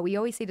week. But we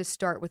always say to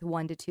start with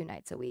 1 to 2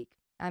 nights a week.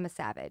 I'm a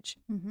savage.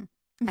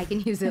 I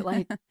can use it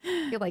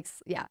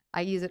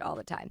I use it all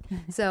the time.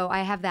 So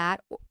I have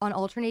that. On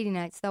alternating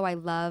nights, though, I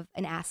love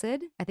an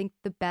acid. I think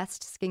the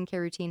best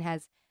skincare routine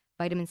has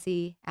vitamin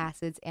C,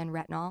 acids, and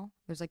retinol.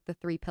 There's like the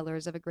 3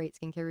 pillars of a great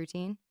skincare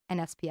routine, and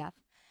SPF.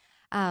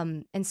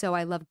 And so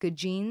I love Good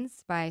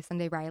Genes by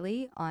Sunday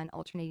Riley on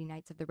alternating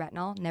nights of the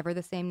retinol. Never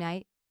the same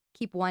night.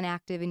 Keep one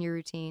active in your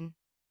routine.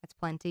 That's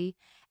plenty.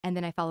 And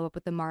then I follow up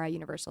with the Mara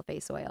Universal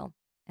Face Oil,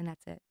 and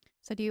that's it.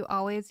 So do you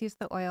always use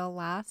the oil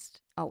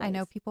last? Always. I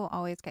know people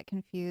always get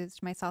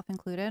confused, myself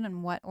included,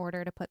 in what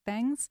order to put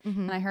things.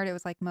 And I heard it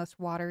was like most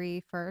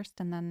watery first,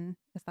 and then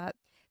is that?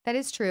 That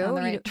is true.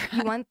 Right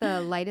You want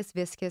the lightest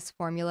viscous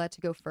formula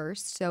to go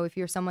first. So if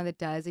you're someone that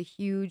does a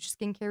huge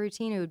skincare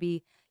routine, it would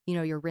be,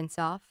 your rinse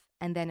off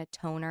and then a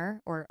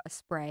toner or a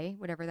spray,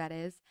 whatever that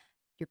is,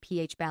 your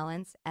pH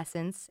balance,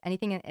 essence,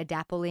 anything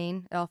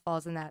adapalene, it all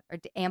falls in that, or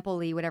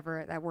amply,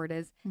 whatever that word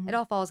is, it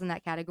all falls in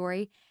that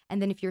category.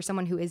 And then if you're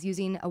someone who is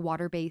using a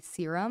water-based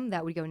serum,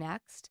 that would go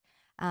next.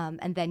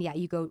 And then,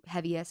 you go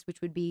heaviest,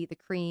 which would be the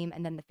cream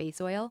and then the face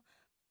oil.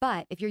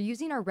 But if you're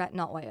using our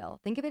retinol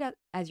oil, think of it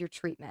as your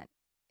treatment.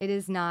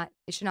 It should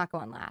not go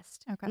on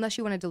last unless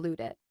you want to dilute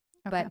it.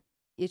 But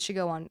it should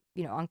go on,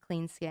 on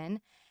clean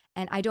skin.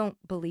 And I don't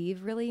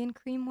believe really in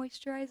cream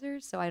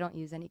moisturizers, so I don't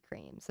use any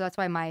cream. So that's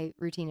why my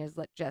routine is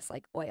just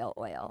like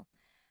oil.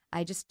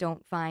 I just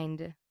don't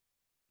find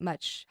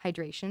much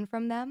hydration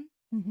from them.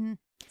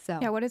 So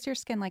yeah, what is your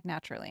skin like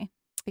naturally?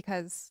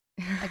 Because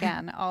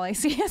again, all I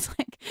see is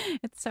like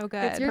it's so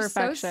good. You're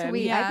perfection. So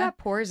sweet. Yeah. I've got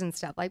pores and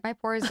stuff. Like my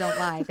pores don't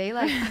lie. They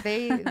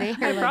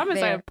I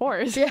promise I have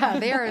pores. Yeah,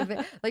 they are.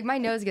 Like my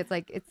nose gets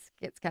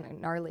it's kind of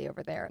gnarly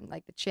over there and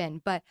like the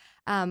chin. But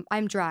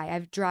I'm dry. I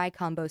have dry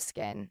combo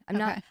skin. I'm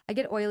not. I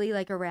get oily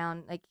like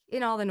around like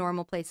in all the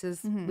normal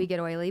places we get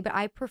oily, but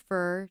I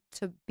prefer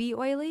to be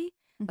oily.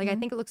 Like, I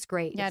think it looks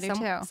great. Yeah, if I do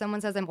too. Someone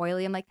says I'm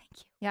oily, I'm like, thank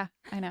you. Yeah,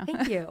 I know.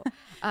 Thank you.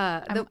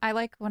 I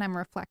like when I'm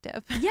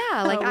reflective.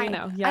 Yeah, like I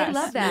know. Yes, I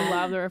love that. We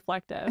love the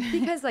reflective.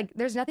 Because like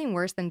there's nothing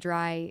worse than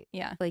dry,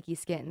 flaky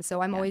skin.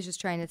 So I'm Yeah. always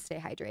just trying to stay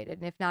hydrated.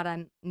 And if not,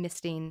 I'm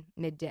misting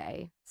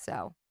midday.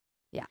 So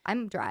yeah,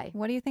 I'm dry.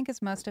 What do you think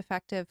is most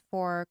effective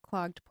for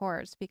clogged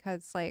pores?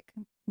 Because like,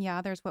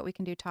 there's what we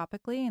can do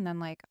topically. And then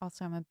like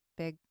also I'm a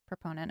big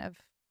proponent of,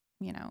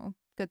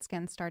 good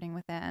skin starting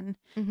within,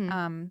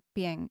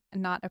 being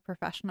not a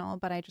professional,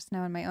 but I just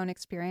know in my own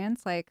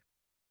experience, like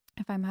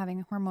if I'm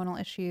having hormonal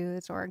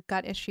issues or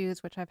gut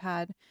issues, which I've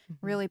had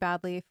really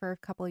badly for a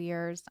couple of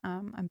years,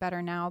 I'm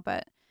better now,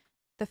 but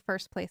the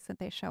first place that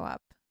they show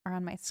up are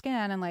on my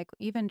skin and like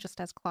even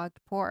just as clogged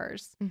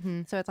pores.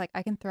 So it's like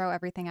I can throw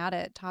everything at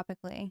it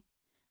topically.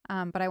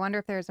 But I wonder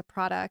if there's a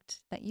product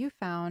that you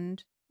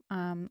found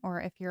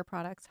or if your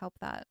products help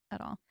that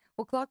at all.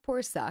 Well, clogged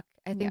pores suck.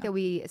 I think that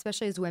we,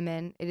 especially as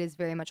women, it is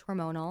very much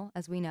hormonal,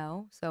 as we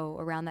know. So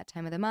around that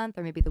time of the month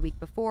or maybe the week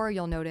before,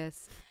 you'll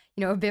notice,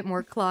 a bit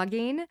more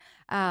clogging.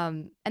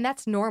 And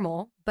that's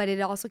normal, but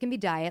it also can be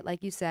diet.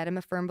 Like you said, I'm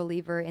a firm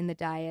believer in the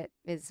diet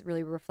is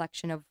really a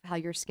reflection of how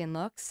your skin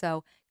looks.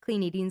 So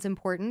clean eating is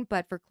important.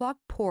 But for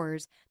clogged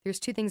pores, there's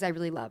 2 things I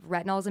really love.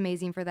 Retinol is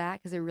amazing for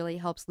that because it really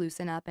helps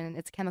loosen up and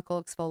it's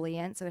chemical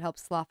exfoliant. So it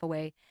helps slough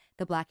away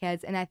the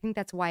blackheads. And I think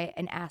that's why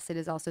an acid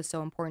is also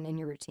so important in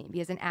your routine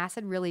because an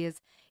acid really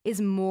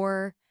is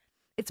more,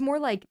 it's more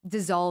like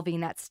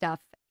dissolving that stuff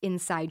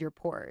inside your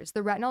pores.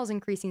 The retinol is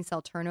increasing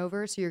cell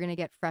turnover. So you're going to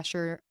get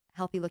fresher,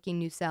 healthy looking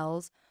new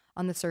cells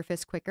on the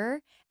surface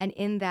quicker. And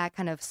in that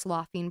kind of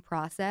sloughing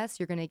process,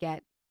 you're going to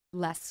get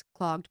less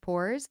clogged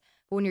pores.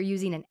 But when you're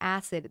using an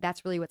acid,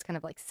 that's really what's kind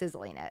of like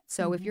sizzling it.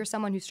 So if you're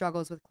someone who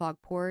struggles with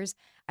clogged pores,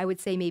 I would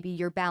say maybe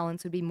your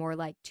balance would be more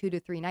like 2 to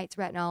 3 nights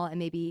retinol, and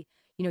maybe,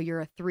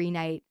 you're a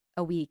 3-night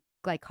a week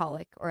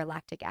glycolic or a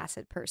lactic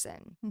acid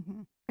person.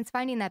 It's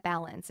finding that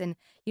balance. And,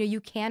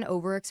 you can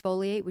over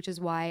exfoliate, which is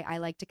why I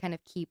like to kind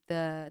of keep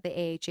the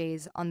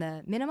AHAs on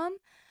the minimum.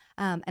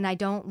 And I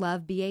don't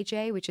love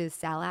BHA, which is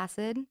sal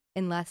acid,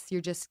 unless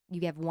you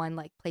have one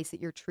like place that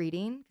you're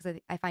treating, because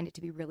I find it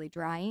to be really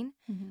drying.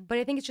 But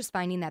I think it's just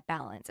finding that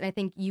balance. And I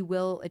think you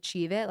will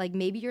achieve it. Like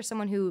maybe you're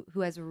someone who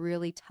has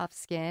really tough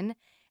skin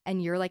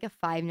and you're like a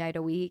 5-night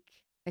a week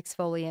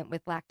exfoliant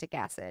with lactic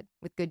acid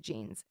with good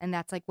genes. And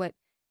that's like what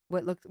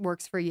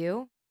works for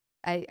you.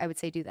 I would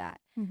say do that.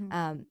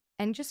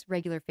 And just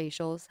regular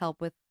facials help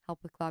with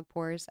clogged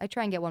pores. I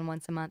try and get one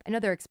once a month. I know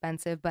they're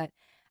expensive, but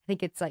I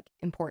think it's like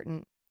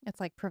important. It's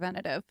like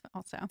preventative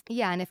also.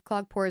 Yeah. And if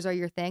clogged pores are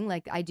your thing,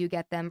 like I do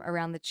get them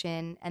around the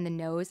chin and the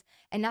nose,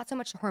 and not so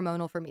much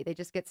hormonal for me. They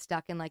just get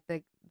stuck in like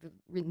the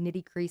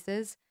nitty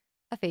creases.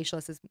 A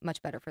facialist is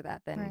much better for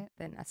that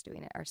than us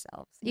doing it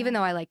ourselves. Yeah. Even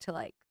though I like to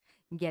like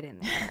get in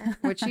there,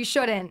 which you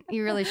shouldn't.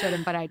 You really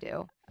shouldn't, but I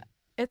do.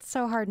 It's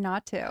so hard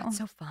not to. It's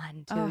so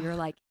fun too. You're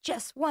like,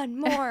 just one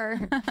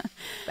more.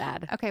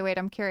 Bad. Okay, wait,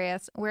 I'm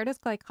curious. Where does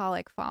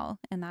glycolic fall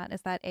in that?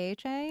 Is that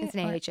AHA? It's an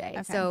AHA.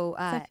 Okay. So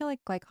I feel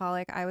like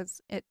glycolic,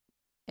 it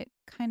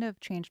kind of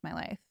changed my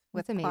life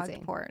with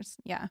clogged pores.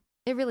 Yeah.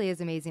 It really is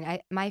amazing.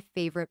 My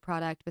favorite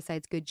product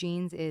besides Good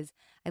Genes is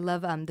I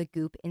love the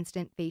Goop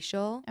Instant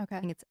Facial. Okay. I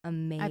think it's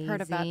amazing. I've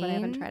heard of that, but I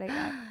haven't tried it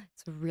yet.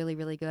 It's really,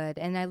 really good.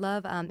 And I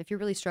love if you're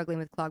really struggling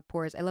with clogged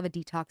pores, I love a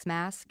detox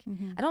mask.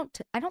 I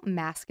don't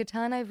mask a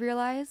ton, I've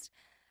realized.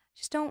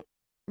 Just don't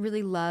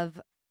really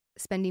love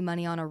spending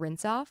money on a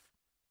rinse off.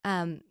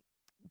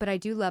 But I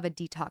do love a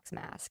detox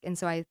mask. And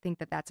so I think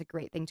that that's a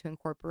great thing to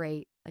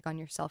incorporate like on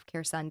your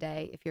self-care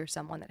Sunday if you're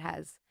someone that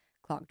has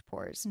clogged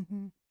pores.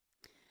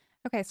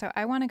 Okay, so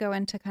I want to go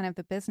into kind of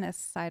the business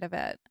side of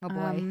it. Oh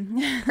boy,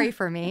 pray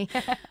for me.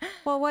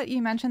 Well, what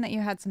you mentioned that you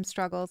had some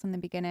struggles in the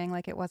beginning,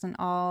 like it wasn't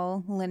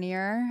all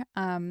linear.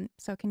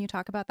 So can you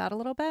talk about that a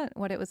little bit?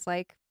 What it was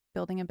like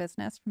building a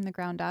business from the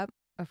ground up?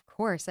 Of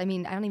course. I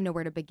mean, I don't even know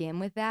where to begin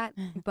with that.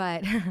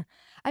 But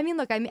I mean,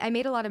 look, I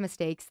made a lot of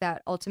mistakes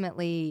that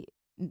ultimately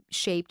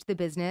shaped the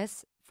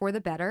business for the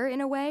better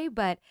in a way,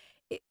 but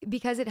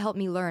because it helped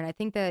me learn. I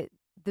think that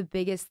the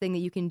biggest thing that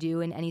you can do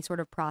in any sort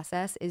of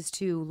process is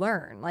to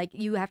learn. Like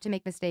you have to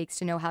make mistakes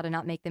to know how to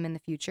not make them in the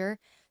future.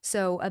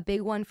 So a big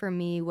one for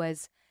me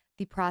was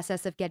the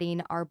process of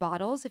getting our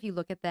bottles. If you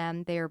look at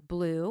them, they're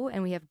blue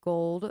and we have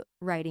gold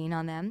writing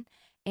on them.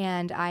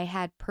 And I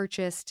had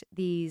purchased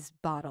these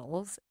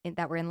bottles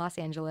that were in Los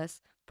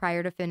Angeles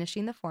prior to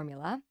finishing the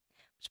formula,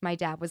 which my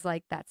dad was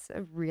like, that's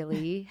a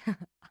really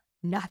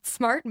not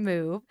smart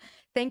move.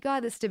 Thank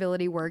God the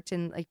stability worked,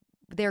 and like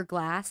they're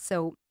glass.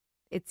 So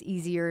it's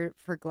easier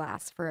for a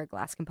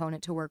glass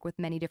component to work with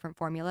many different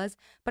formulas.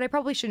 But I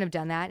probably shouldn't have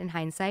done that in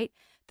hindsight.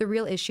 The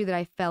real issue that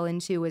I fell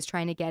into was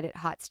trying to get it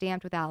hot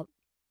stamped without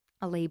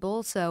a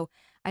label. So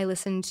I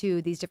listened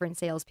to these different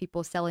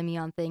salespeople selling me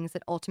on things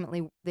that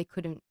ultimately they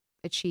couldn't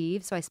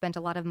achieve. So I spent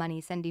a lot of money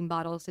sending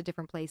bottles to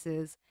different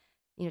places,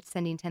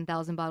 sending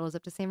 10,000 bottles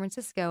up to San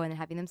Francisco and then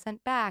having them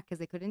sent back because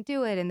they couldn't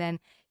do it. And then,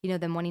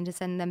 them wanting to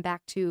send them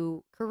back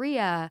to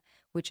Korea,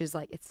 which is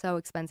like, it's so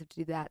expensive to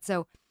do that.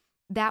 So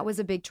that was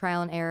a big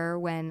trial and error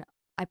when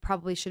I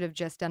probably should have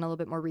just done a little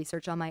bit more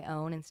research on my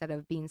own instead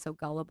of being so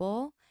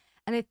gullible.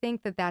 And I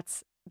think that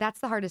that's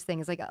the hardest thing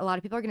is like a lot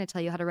of people are going to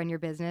tell you how to run your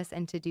business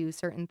and to do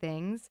certain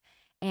things.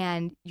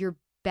 And your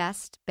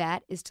best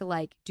bet is to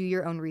like do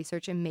your own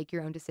research and make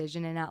your own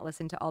decision and not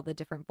listen to all the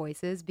different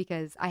voices,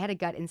 because I had a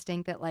gut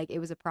instinct that like it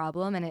was a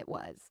problem, and it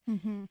was.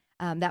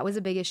 That was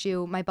a big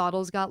issue. My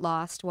bottles got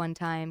lost one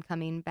time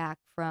coming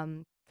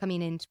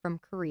in from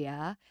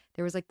Korea.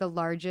 There was like the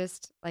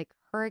largest like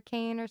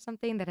hurricane or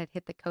something that had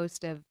hit the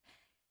coast of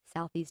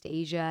Southeast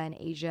Asia and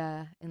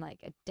Asia in like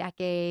a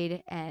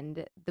decade,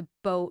 and the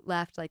boat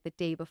left like the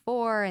day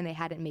before and they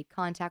hadn't made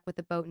contact with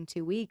the boat in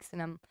 2 weeks.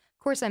 And of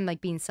course I'm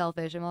like being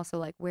selfish. I'm also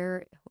like,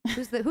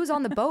 who's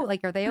on the boat?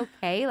 Like, are they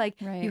okay? Like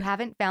Right. You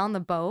haven't found the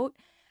boat.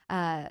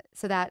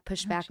 So that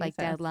pushed back like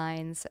Jesus.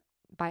 deadlines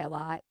by a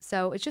lot.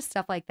 So it's just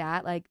stuff like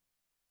that, like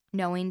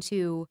knowing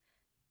to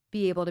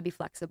be able to be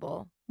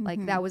flexible.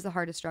 Like that was the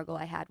hardest struggle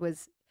I had,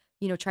 was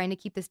trying to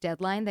keep this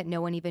deadline that no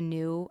one even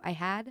knew I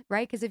had,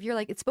 right? Because if you're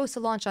like, it's supposed to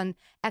launch on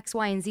X,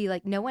 Y, and Z,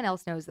 like no one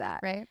else knows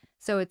that. Right.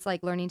 So it's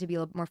like learning to be a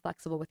little more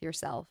flexible with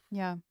yourself.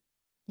 Yeah.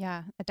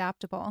 Yeah.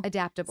 Adaptable.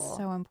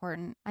 So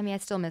important. I mean, I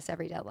still miss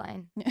every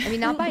deadline. I mean,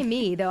 not by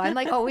me though. I'm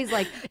like always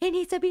like, it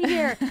needs to be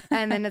here.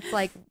 And then it's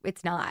like,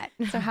 it's not.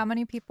 So how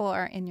many people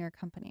are in your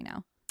company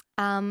now?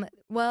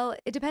 Well,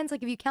 it depends.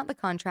 Like if you count the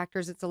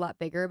contractors, it's a lot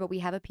bigger, but we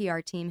have a PR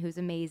team who's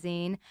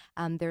amazing.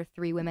 There are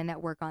 3 women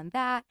that work on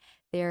that.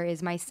 There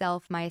is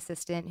myself, my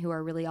assistant, who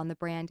are really on the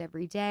brand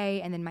every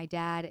day. And then my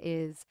dad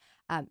is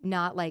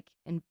not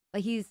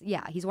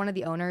he's one of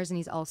the owners and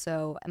he's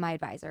also my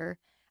advisor.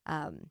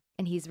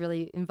 And he's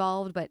really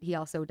involved, but he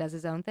also does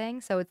his own thing.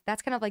 So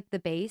that's kind of like the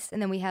base.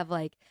 And then we have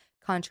like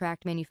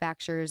contract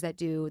manufacturers that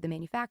do the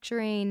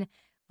manufacturing.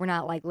 We're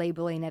not like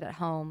labeling it at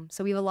home.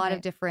 So we have a lot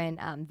of different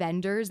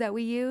vendors that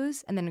we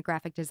use, and then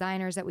graphic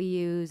designers that we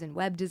use and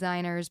web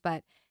designers.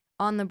 But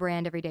on the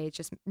brand every day, it's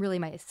just really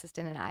my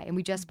assistant and I. And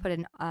we just put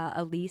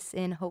a lease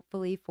in,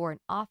 hopefully, for an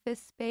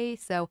office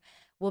space. So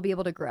we'll be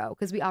able to grow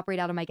because we operate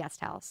out of my guest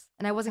house.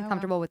 And I wasn't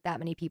comfortable with that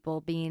many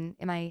people being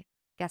in my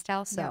guest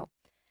house. So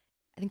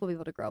I think we'll be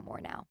able to grow more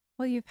now.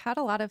 Well, you've had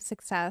a lot of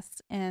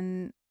success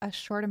in a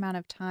short amount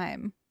of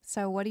time.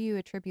 So what do you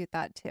attribute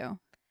that to?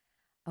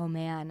 Oh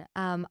man.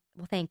 Well,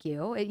 thank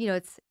you.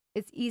 It's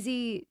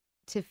easy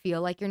to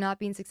feel like you're not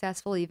being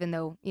successful, even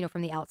though,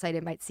 from the outside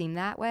it might seem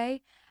that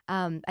way.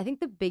 I think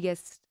the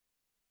biggest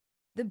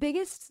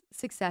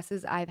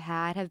successes I've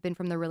had have been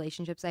from the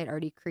relationships I'd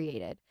already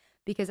created,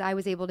 because I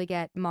was able to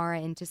get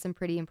Mara into some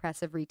pretty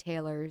impressive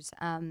retailers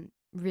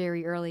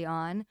very early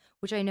on,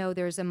 which I know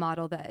there's a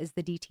model that is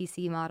the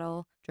DTC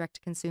model, direct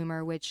to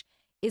consumer, which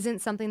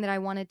isn't something that I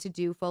wanted to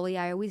do fully.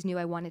 I always knew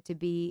I wanted to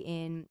be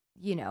in,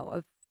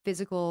 a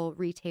physical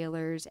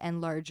retailers and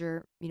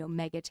larger,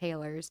 mega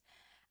tailors,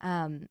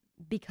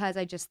 because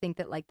I just think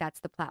that like that's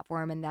the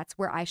platform and that's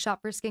where I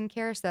shop for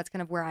skincare. So that's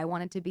kind of where I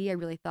wanted to be. I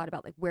really thought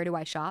about like, where do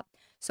I shop?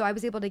 So I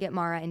was able to get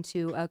Mara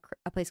into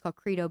a place called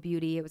Credo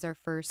Beauty. It was our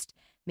first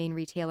main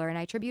retailer. And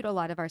I attribute a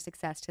lot of our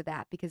success to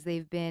that because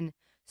they've been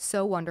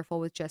so wonderful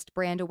with just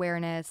brand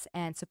awareness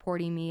and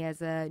supporting me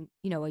as a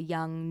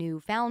young new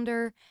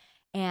founder.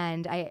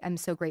 And I'm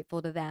so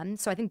grateful to them.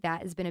 So I think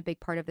that has been a big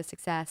part of the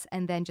success.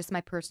 And then just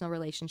my personal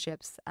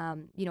relationships. I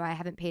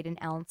haven't paid an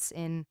ounce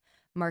in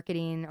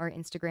marketing or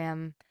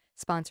Instagram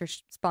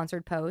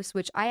sponsored posts,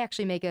 which I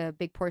actually make a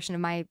big portion of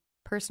my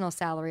personal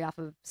salary off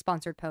of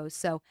sponsored posts.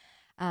 So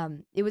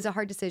it was a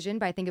hard decision,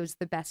 but I think it was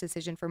the best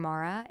decision for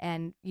Mara.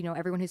 And,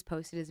 everyone who's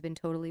posted has been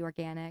totally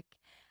organic.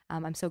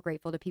 I'm so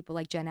grateful to people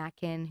like Jen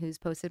Atkin, who's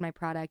posted my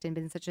product and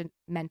been such a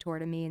mentor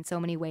to me in so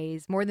many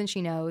ways, more than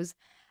she knows.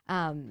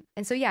 And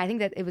so, I think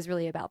that it was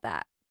really about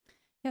that.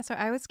 Yeah. So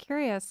I was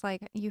curious,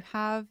 like you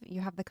have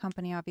the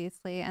company,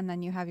 obviously, and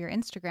then you have your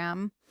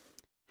Instagram.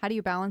 How do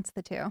you balance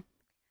the two?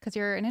 Because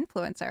you're an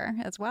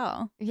influencer as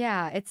well.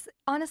 Yeah. It's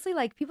honestly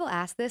like people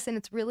ask this and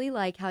it's really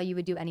like how you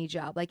would do any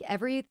job. Like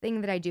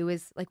everything that I do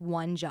is like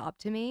one job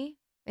to me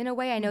in a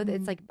way. I know that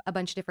it's like a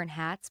bunch of different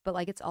hats, but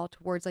like it's all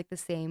towards like the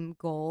same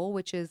goal,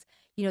 which is,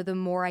 the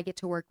more I get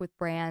to work with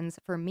brands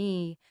for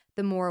me,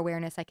 the more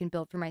awareness I can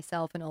build for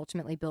myself and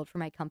ultimately build for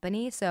my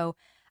company. So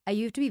I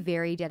have to be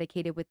very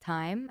dedicated with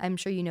time. I'm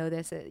sure you know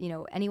this,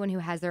 anyone who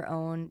has their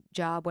own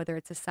job, whether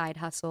it's a side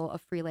hustle, a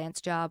freelance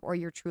job, or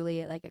you're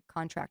truly like a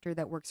contractor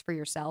that works for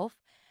yourself,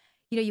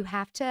 you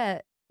have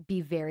to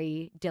be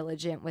very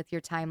diligent with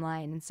your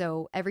timeline. And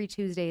so every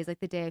Tuesday is like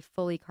the day I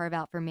fully carve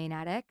out for Main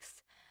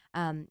Addicts.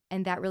 And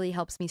that really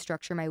helps me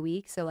structure my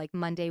week. So like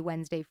Monday,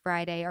 Wednesday,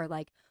 Friday are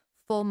like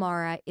full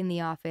Mara in the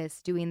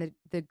office doing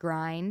the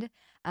grind.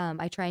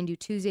 I try and do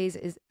Tuesdays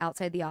is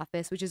outside the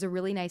office, which is a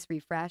really nice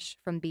refresh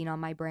from being on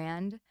my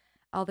brand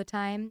all the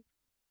time.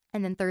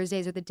 And then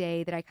Thursdays are the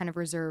day that I kind of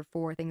reserve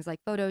for things like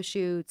photo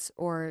shoots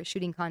or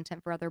shooting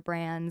content for other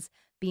brands,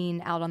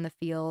 being out on the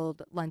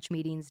field, lunch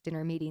meetings,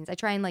 dinner meetings. I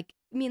try and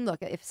look,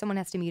 if someone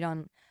has to meet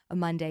on a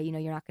Monday,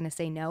 you're not going to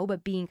say no,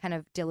 but being kind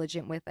of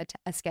diligent with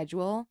a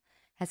schedule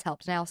has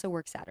helped. And I also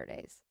work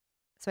Saturdays.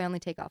 So I only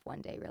take off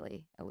one day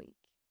really a week,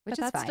 which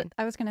is fine.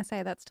 I was going to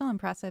say that's still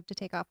impressive to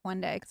take off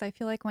one day, because I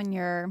feel like when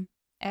you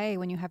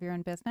have your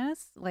own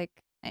business, like,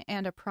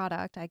 and a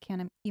product, I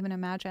can't even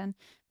imagine,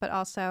 but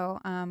also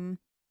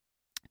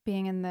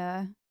being in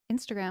the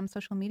Instagram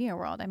social media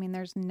world, I mean,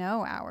 there's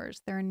no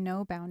hours, there are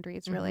no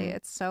boundaries really.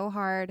 It's so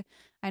hard.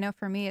 I know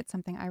for me, it's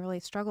something I really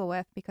struggle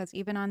with, because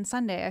even on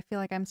Sunday, I feel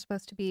like I'm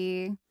supposed to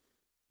be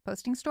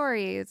posting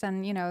stories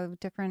and,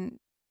 different.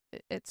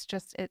 It's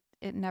just, it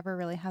never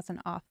really has an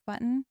off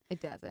button.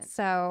 It doesn't.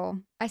 So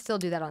I still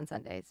do that on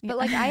Sundays, but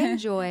like I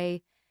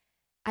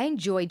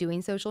enjoy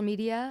doing social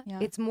media. Yeah.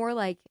 It's more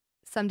like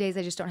some days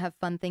I just don't have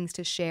fun things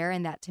to share.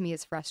 And that to me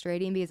is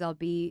frustrating, because I'll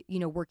be,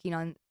 working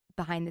on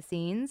behind the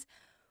scenes,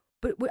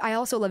 but I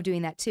also love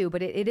doing that too.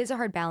 But it is a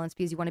hard balance,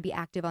 because you want to be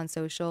active on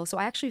social. So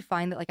I actually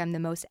find that like I'm the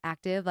most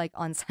active like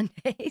on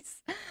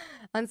Sundays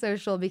on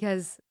social,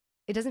 because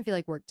it doesn't feel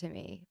like work to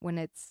me when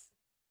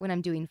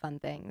I'm doing fun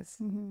things.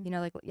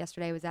 Like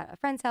yesterday I was at a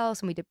friend's house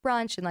and we did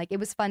brunch, and like it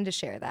was fun to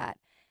share that.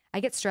 I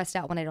get stressed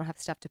out when I don't have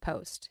stuff to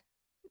post.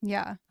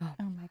 Yeah. Oh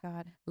my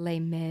God. Les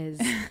Mis.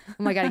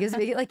 Oh my God.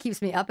 It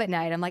keeps me up at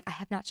night. I'm like, I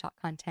have not shot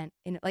content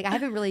I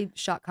haven't really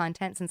shot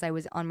content since I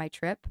was on my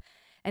trip.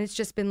 And it's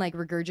just been like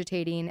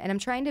regurgitating. And I'm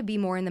trying to be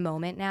more in the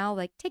moment now.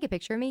 Like, take a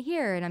picture of me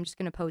here and I'm just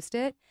going to post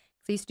it.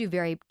 I used to do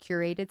very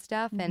curated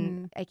stuff,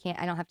 and I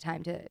don't have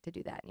time to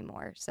do that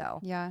anymore. So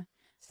yeah.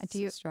 Do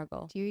you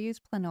struggle? Do you use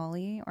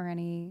Planoli or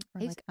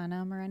like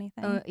Unum or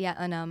anything? Yeah,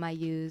 Unum I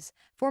use.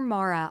 For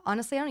Mara,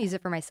 honestly, I don't use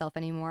it for myself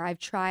anymore. I've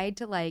tried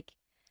to like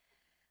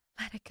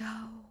let it go.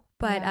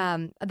 But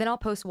then I'll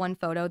post one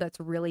photo that's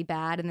really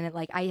bad, and then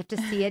I have to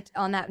see it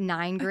on that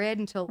 9 grid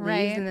until it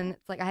leaves, and then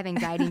it's like I have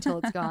anxiety until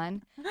it's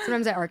gone.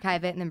 Sometimes I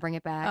archive it and then bring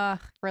it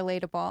back.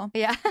 Relatable.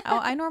 Yeah.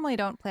 I normally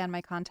don't plan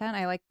my content.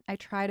 I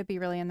try to be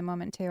really in the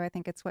moment too. I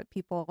think it's what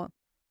people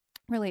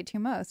relate to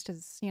most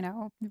is,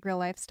 real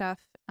life stuff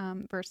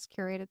versus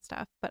curated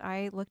stuff. But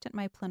I looked at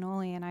my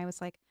Planoli and I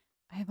was like,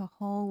 I have a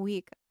whole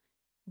week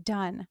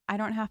done. I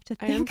don't have to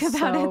think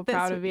about it. So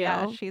proud of you.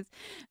 Yeah, she's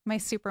my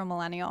super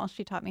millennial.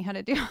 She taught me how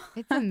to do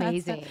it's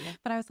amazing.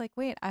 But I was like,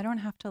 wait, I don't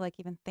have to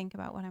even think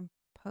about what I'm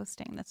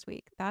posting this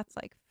week. That's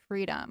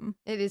freedom.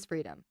 It is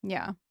freedom.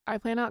 Yeah. I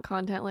plan out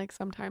content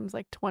sometimes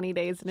 20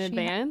 days in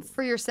advance.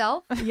 For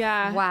yourself?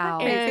 Yeah. Wow.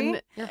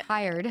 And you're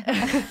hired.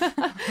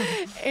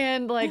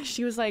 And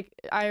she was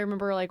I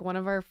remember one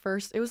of our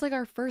first, it was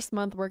our first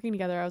month working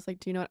together. I was like,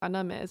 do you know what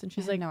Unum is? And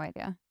she's no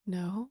idea.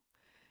 No.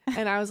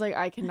 And I was like,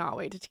 I cannot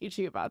wait to teach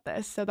you about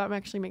this. So that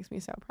actually makes me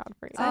so proud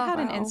for you. So I had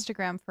an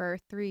Instagram for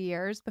 3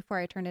 years before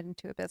I turned it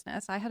into a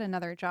business. I had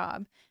another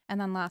job.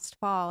 And then last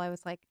fall, I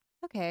was like,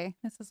 okay,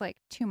 this is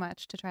too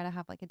much to try to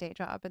have a day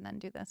job and then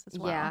do this as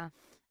well. Yeah.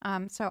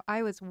 So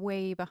I was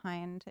way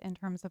behind in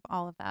terms of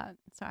all of that.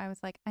 So I was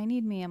like, I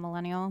need me a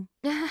millennial.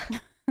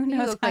 Who knows?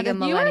 You look like a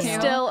millennial. You're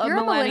still a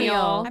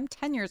millennial. I'm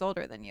 10 years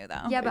older than you,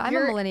 though. Yeah, but I'm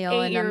a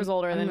millennial. 8 years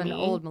older than me. I'm an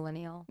old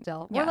millennial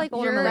still. Yeah. We're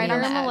older you're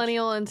millennials. a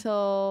millennial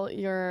until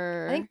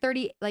you're... I think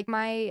 30,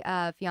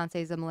 my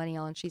fiance is a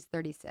millennial and she's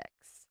 36.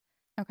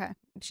 Okay.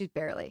 She's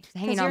barely.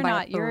 She's hanging on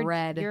by a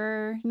thread.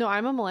 No,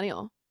 I'm a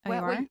millennial. Oh, you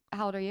are?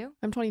 How old are you?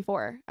 I'm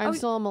 24. I'm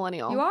still a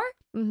millennial. You are?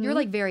 Mm-hmm.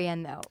 You're very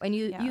in though, and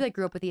you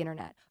grew up with the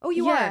internet. Oh,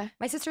 you are.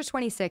 My sister's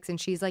 26 and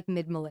she's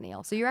mid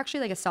millennial, so you're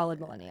actually a solid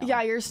millennial.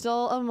 Yeah, you're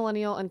still a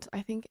millennial, and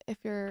I think if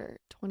you're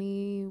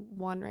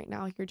 21 right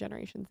now, you're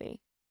Generation Z.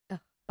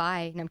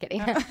 Bye. No, I'm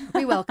kidding.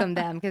 We welcome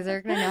them because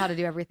they're gonna know how to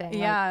do everything.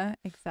 Yeah,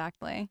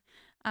 exactly.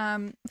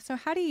 So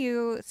how do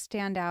you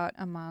stand out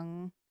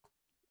among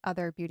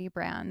other beauty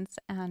brands,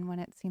 and when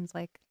it seems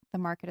like the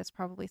market is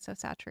probably so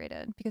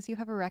saturated because you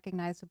have a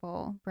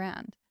recognizable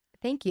brand?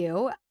 Thank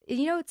you.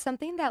 It's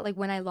something that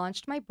when I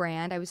launched my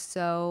brand, I was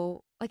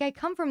so I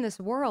come from this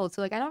world.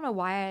 So I don't know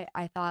why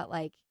I thought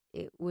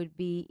it would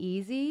be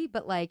easy,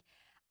 but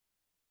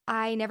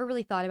I never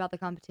really thought about the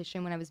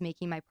competition when I was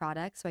making my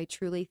products. So I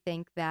truly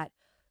think that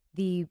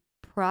the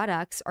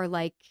products are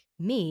like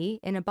me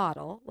in a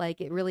bottle.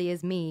 It really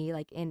is me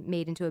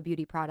made into a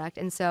beauty product.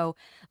 And so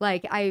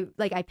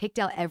I picked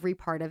out every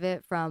part of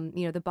it from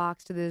the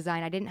box to the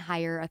design. I didn't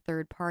hire a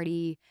third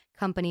party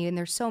company, and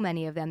there's so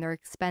many of them. They're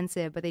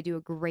expensive, but they do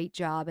a great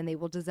job, and they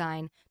will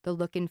design the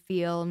look and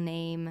feel,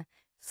 name,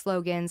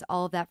 slogans,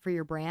 all of that for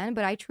your brand.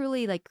 But I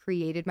truly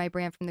created my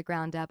brand from the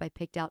ground up. I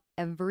picked out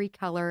every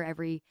color,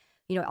 every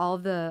all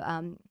of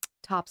the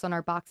tops on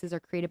our boxes are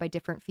created by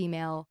different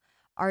female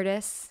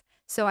artists.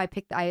 So I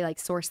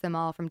sourced them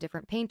all from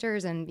different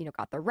painters and,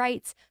 got the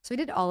rights. So I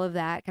did all of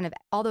that, kind of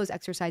all those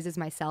exercises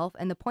myself.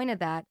 And the point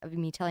of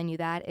me telling you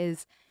that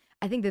is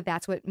I think that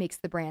that's what makes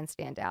the brand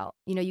stand out.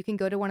 You can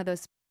go to one of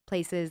those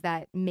places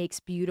that makes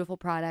beautiful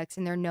products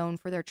and they're known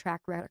for their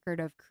track record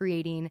of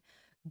creating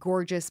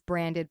gorgeous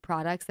branded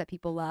products that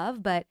people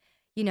love. But,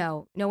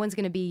 no one's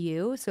going to be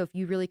you. So if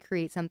you really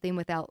create something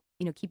without,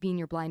 keeping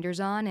your blinders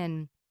on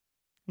and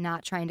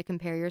not trying to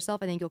compare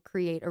yourself, I think you'll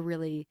create a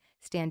really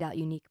standout,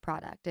 unique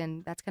product.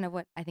 And that's kind of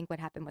what I think would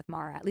happen with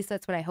Mara. At least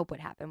that's what I hope would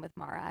happen with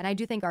Mara. And I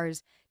do think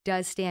ours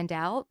does stand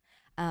out.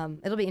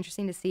 It'll be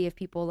interesting to see if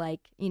people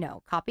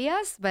copy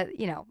us, but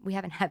we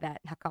haven't had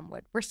that, knock on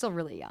wood. We're still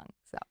really young.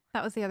 So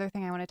that was the other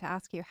thing I wanted to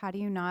ask you. How do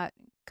you not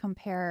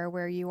compare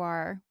where you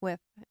are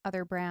with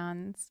other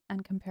brands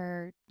and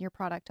compare your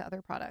product to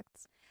other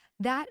products?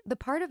 That the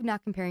part of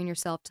not comparing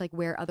yourself to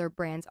where other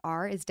brands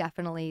are is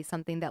definitely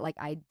something that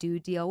I do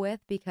deal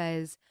with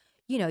because,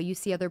 you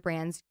see other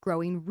brands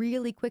growing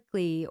really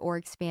quickly or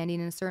expanding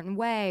in a certain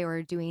way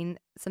or doing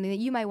something that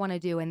you might want to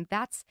do. And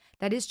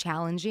that is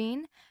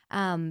challenging.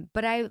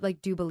 But I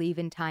do believe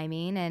in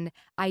timing, and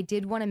I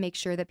did want to make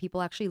sure that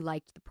people actually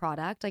liked the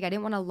product. I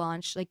didn't want to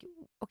launch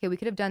okay, we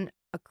could have done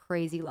a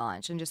crazy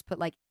launch and just put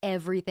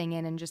everything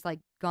in and just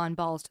gone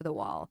balls to the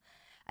wall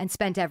and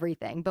spent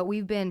everything. But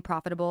we've been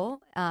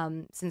profitable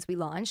since we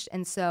launched.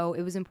 And so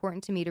it was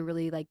important to me to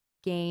really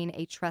gain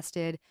a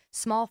trusted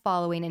small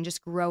following and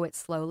just grow it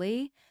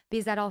slowly,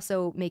 because that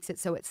also makes it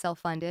so it's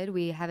self-funded.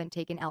 We haven't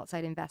taken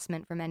outside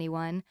investment from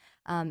anyone.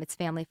 It's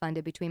family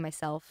funded between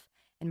myself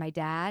and my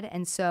dad.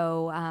 And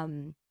so,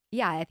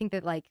 I think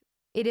that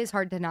it is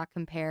hard to not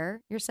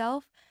compare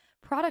yourself.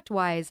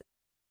 Product-wise,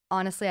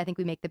 honestly, I think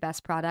we make the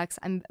best products.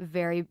 I'm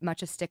very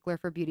much a stickler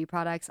for beauty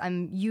products.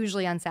 I'm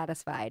usually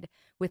unsatisfied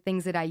with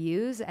things that I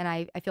use, and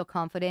I feel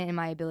confident in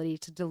my ability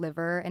to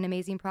deliver an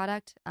amazing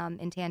product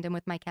in tandem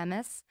with my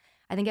chemists.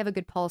 I think I have a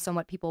good pulse on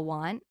what people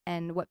want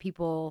and what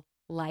people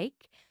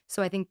like.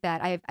 So I think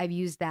that I've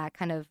used that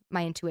kind of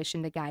my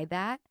intuition to guide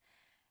that.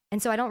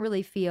 And so I don't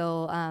really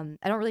feel,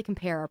 I don't really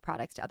compare our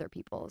products to other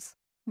people's,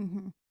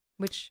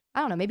 which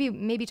I don't know,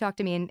 maybe talk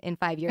to me in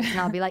 5 years and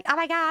I'll be like, oh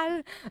my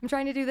God, I'm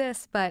trying to do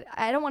this. But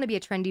I don't want to be a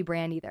trendy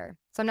brand either.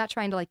 So I'm not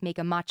trying to like make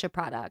a matcha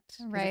product.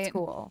 Right. It's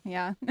cool.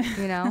 Yeah.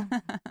 You know?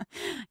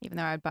 Even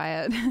though I'd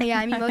buy it. Yeah.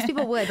 I mean, most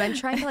people would, but I'm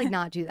trying to like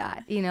not do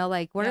that. You know,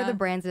 like what are the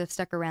brands that have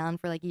stuck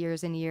around for like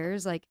years and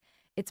years? Like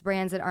it's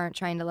brands that aren't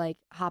trying to like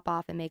hop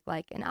off and make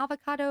like an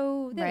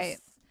avocado this. Right.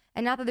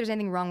 And not that there's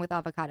anything wrong with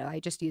avocado. I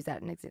just use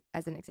that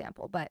as an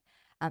example. But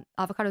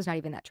avocado is not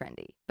even that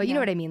trendy. But you know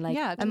what I mean? Like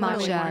a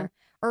matcha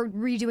or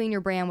redoing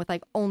your brand with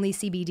like only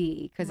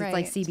CBD because it's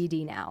like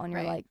CBD now. And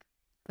you're like,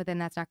 but then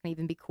that's not going to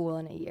even be cool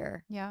in a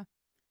year. Yeah.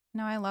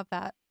 No, I love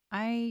that.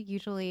 I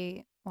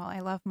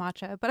love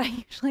matcha, but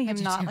I usually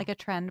am not like a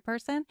trend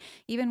person,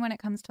 even when it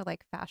comes to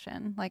like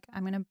fashion. Like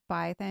I'm going to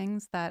buy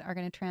things that are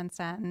going to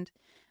transcend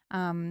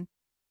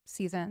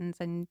seasons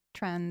and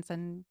trends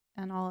and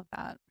all of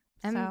that.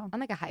 I'm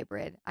like a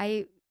hybrid.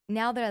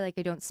 Now that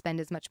I don't spend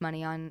as much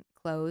money on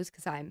clothes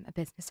because I'm a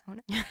business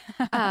owner.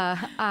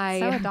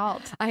 So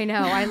adult. I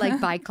know. I like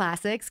buy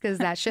classics because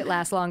that shit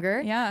lasts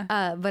longer.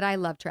 Yeah. But I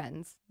love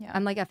trends. Yeah.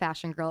 I'm like a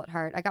fashion girl at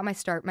heart. I got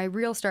my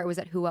real start was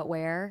at Who What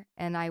Wear,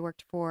 and I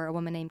worked for a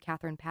woman named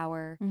Catherine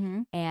Power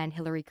and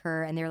Hillary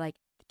Kerr, and they're like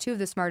two of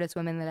the smartest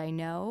women that I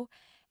know.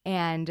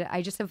 And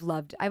I just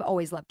I've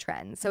always loved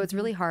trends. So it's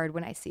really hard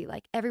when I see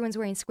like everyone's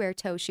wearing square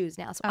toe shoes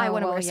now. So I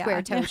want to wear a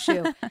square toe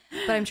shoe,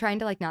 but I'm trying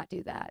to like not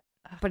do that.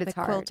 But it's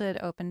the hard. Quilted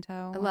open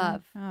toe. I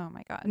love. Oh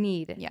my God.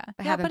 Yeah.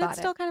 But it's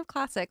still kind of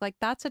classic. Like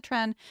that's a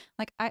trend.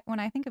 Like when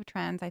I think of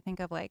trends, I think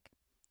of like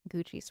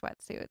Gucci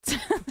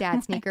sweatsuits.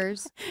 Dad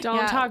sneakers.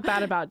 Don't talk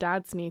bad about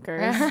dad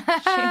sneakers.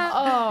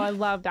 I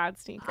love dad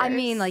sneakers. I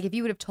mean, like if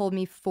you would have told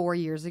me 4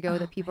 years ago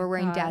that people were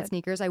wearing dad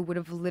sneakers, I would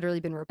have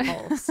literally been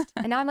repulsed.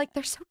 And now I'm like,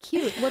 they're so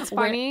cute. What's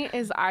funny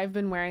is I've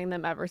been wearing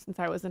them ever since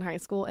I was in high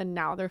school, and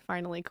now they're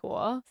finally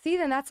cool. See,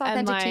 then that's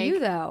authentic to you,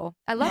 though.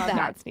 I love that.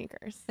 Dad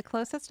sneakers. The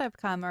closest I've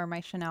come are my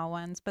Chanel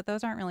ones, but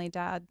those aren't really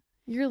dad.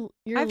 I've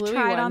Louis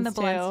tried on the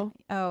too. blends.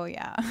 Oh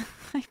yeah,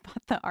 I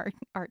bought the arc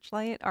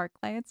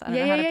lights. I don't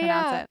know how to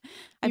pronounce it.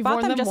 I You've bought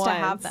worn them just once. to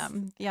have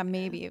them. Yeah,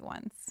 maybe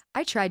once.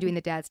 I tried doing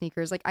the dad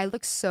sneakers. Like I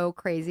look so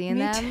crazy in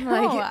Me them. too.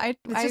 Like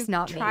it's just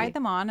not tried me.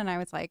 them on, and I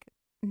was like,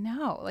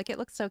 no, like it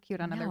looks so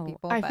cute on other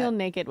people. I but feel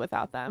naked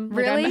without them. Like,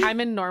 Really? I'm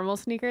in normal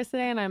sneakers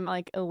today, and I'm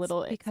like a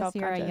little because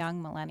you're a self-conscious.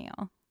 young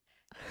millennial.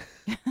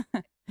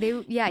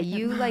 You've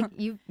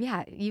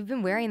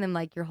been wearing them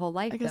like your whole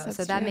life though,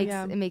 so that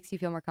makes you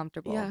feel more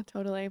comfortable. Yeah,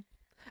 totally.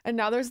 And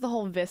now there's the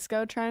whole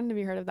visco trend. Have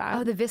you heard of that?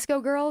 Oh, the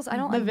visco girls? The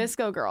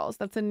visco girls.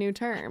 That's a new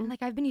term.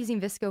 Like I've been using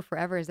visco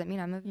forever. Does that mean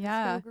I'm a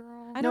visco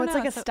girl? I No, don't it's know.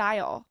 like a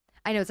style.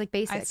 I know it's like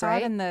basic. I saw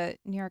it in the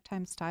New York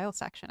Times style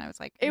section. I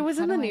was like, It was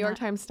how in the do I New York not-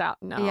 Times style.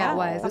 No, Yeah, it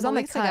was. It was on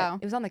the weeks cut. ago.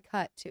 It was on the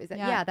cut too. Is that?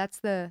 Yeah. Yeah, that's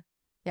the.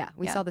 Yeah,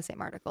 we saw the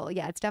same article.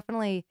 Yeah, it's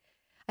definitely.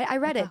 I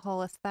read It's it. a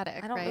whole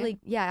aesthetic. I don't right? really.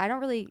 Yeah, I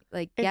don't really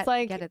like get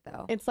it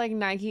though. It's like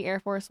Nike Air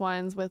Force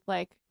Ones with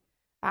like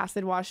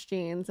acid wash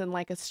jeans and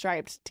like a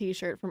striped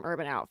T-shirt from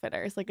Urban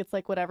Outfitters. Like it's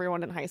like what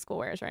everyone in high school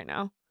wears right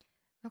now.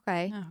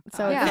 Okay. Oh,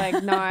 So God. it's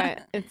like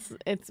not.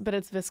 But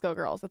it's visco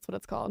girls. That's what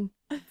it's called.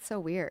 It's so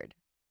weird.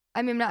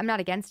 I mean, I'm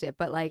not against it,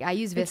 but like I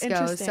use It's visco,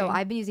 interesting. so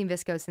I've been using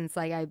visco since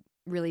like I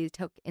really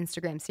took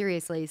Instagram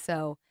seriously.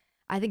 So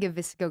I think of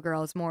visco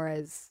girls more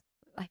as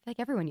I feel like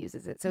everyone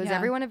uses it. So is Yeah.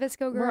 everyone a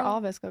visco girl? We're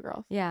all visco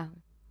girls. Yeah.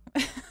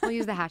 We'll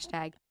use the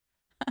hashtag.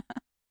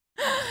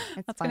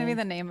 That's going to be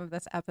the name of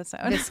this episode.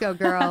 Visco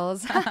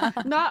girls.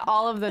 Not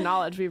all of the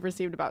knowledge we've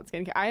received about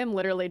skincare. I am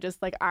literally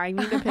just like, I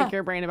need to pick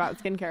your brain about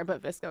skincare,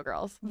 but visco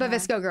girls. But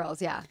visco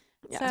girls, yeah.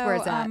 So, That's where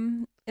it's at.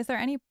 Is there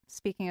any,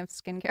 speaking of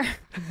skincare,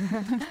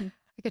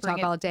 I could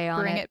talk all day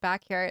on bring it. it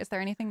back here. Is there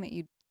anything that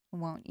you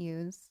won't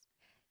use?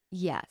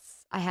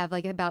 Yes. I have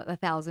like about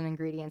 1,000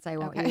 ingredients I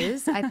won't Okay.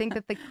 use. I think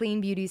that the clean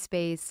beauty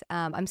space,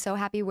 I'm so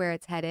happy where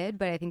it's headed,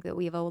 but I think that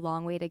we have a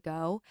long way to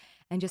go.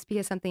 And just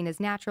because something is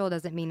natural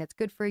doesn't mean it's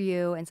good for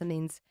you, and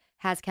something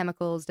has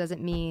chemicals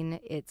doesn't mean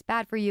it's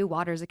bad for you.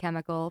 Water's a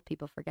chemical.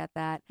 People forget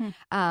that.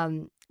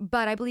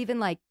 But I believe in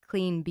like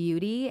clean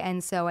beauty.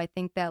 And so I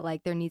think that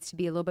like there needs to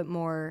be a little bit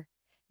more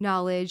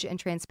knowledge and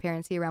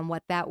transparency around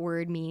what that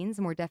word means,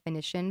 more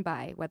definition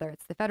by whether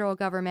it's the federal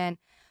government.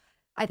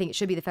 I think it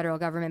should be the federal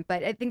government,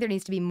 but I think there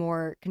needs to be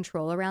more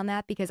control around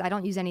that because I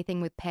don't use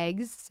anything with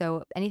pegs.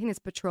 So anything that's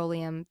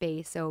petroleum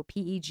based, so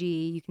PEG,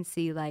 you can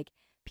see like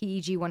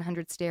PEG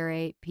 100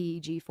 stearate,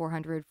 PEG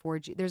 400,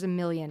 4G. There's a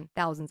million,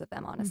 thousands of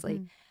them,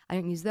 honestly. I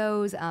don't use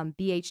those.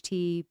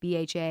 BHT,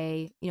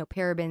 BHA,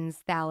 parabens,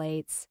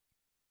 phthalates,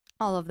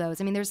 all of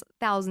those. I mean, there's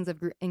thousands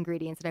of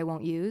ingredients that I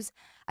won't use.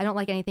 I don't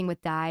like anything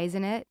with dyes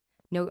in it.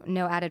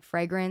 No added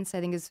fragrance.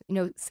 I think is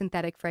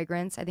synthetic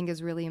fragrance. I think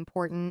is really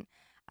important.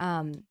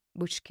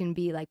 Which can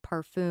be like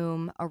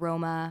perfume,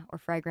 aroma, or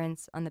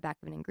fragrance on the back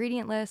of an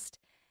ingredient list.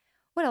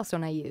 What else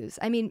don't I use?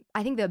 I mean,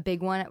 I think the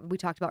big one we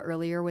talked about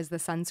earlier was the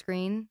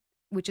sunscreen,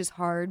 which is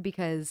hard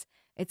because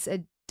it's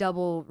a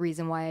double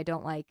reason why I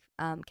don't like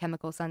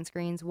chemical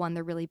sunscreens. One,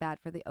 they're really bad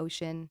for the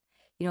ocean.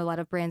 You know, a lot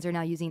of brands are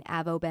now using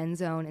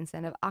avobenzone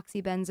instead of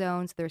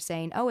oxybenzone. So they're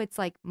saying, oh, it's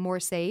like more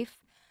safe,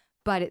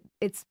 but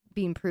it's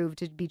being proved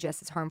to be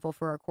just as harmful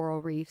for our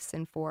coral reefs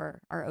and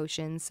for our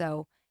oceans.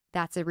 So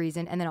that's a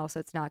reason. And then also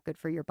it's not good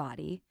for your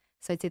body.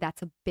 So I'd say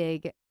that's a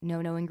big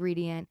no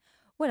ingredient.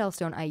 What else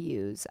don't I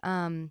use?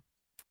 I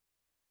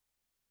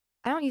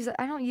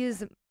don't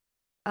use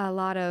a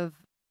lot of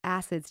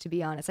acids, to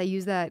be honest. I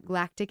use that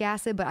lactic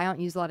acid, but I don't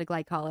use a lot of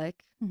glycolic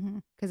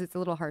because it's a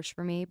little harsh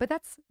for me. But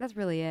that's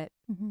really it.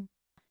 Mm-hmm.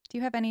 Do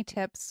you have any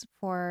tips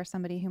for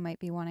somebody who might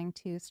be wanting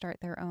to start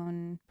their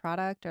own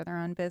product or their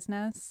own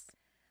business?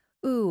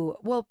 Ooh,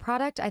 well,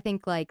 product, I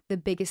think like the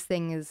biggest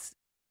thing is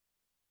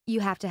you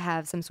have to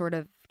have some sort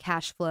of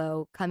cash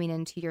flow coming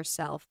into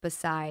yourself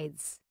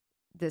besides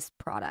this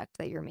product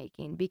that you're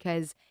making,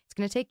 because it's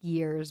going to take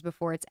years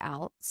before it's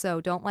out.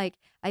 So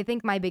I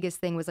think my biggest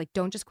thing was like,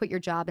 don't just quit your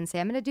job and say,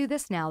 I'm going to do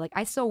this now. Like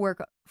I still work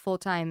a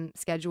full-time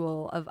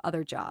schedule of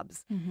other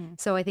jobs. Mm-hmm.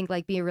 So I think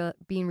like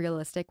being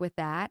realistic with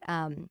that,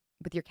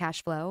 with your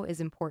cash flow is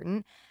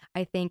important.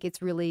 I think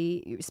it's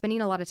really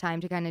spending a lot of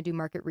time to kind of do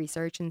market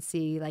research and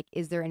see like,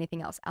 is there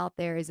anything else out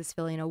there? Is this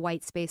filling a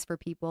white space for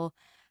people?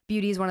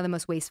 Beauty is one of the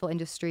most wasteful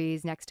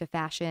industries next to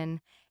fashion,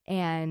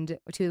 and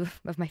two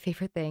of my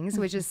favorite things,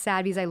 which is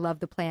sad because I love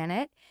the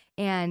planet.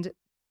 And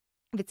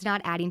if it's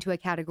not adding to a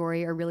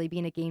category or really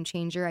being a game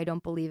changer, I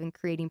don't believe in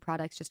creating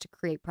products just to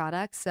create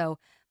products. So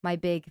my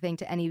big thing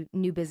to any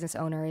new business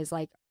owner is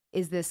like,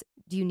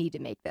 do you need to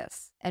make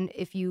this? And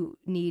if you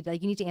need,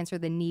 like, you need to answer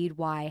the need,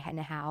 why, and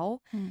how.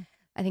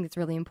 I think it's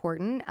really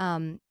important.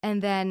 And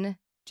then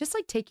just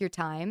like take your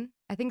time.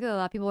 I think that a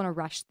lot of people want to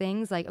rush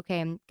things like,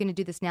 okay, I'm going to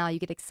do this now. You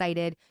get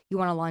excited. You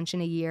want to launch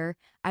in a year.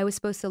 I was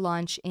supposed to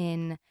launch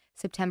in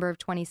September of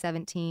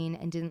 2017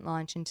 and didn't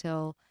launch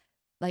until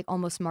like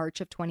almost March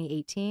of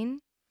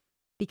 2018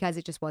 because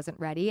it just wasn't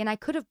ready. And I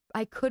could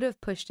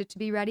have pushed it to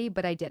be ready,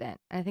 but I didn't.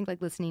 And I think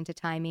like listening to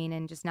timing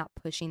and just not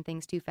pushing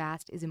things too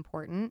fast is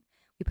important.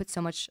 We put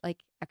so much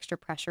like extra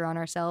pressure on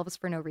ourselves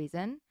for no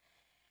reason.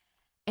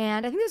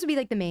 And I think those would be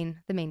like the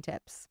main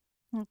tips.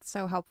 That's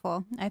so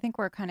helpful. I think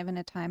we're kind of in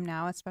a time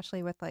now,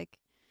 especially with like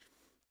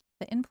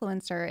the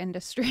influencer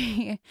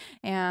industry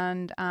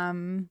and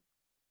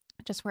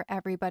just where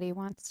everybody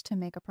wants to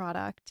make a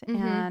product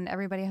and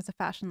everybody has a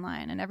fashion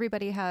line and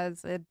everybody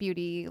has a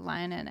beauty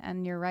line.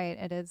 And you're right,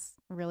 it is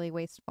really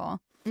wasteful.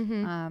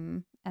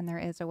 And there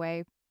is a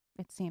way,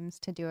 it seems,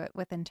 to do it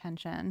with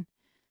intention.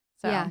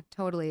 So. Yeah,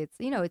 totally. It's,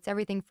 it's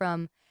everything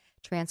from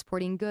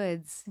transporting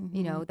goods,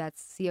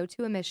 that's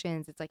CO2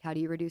 emissions. It's like, how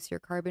do you reduce your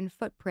carbon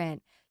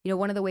footprint?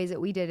 One of the ways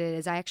that we did it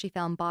is I actually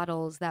found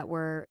bottles that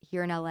were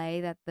here in LA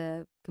that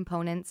the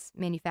components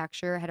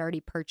manufacturer had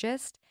already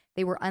purchased.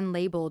 They were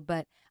unlabeled,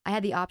 but I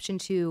had the option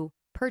to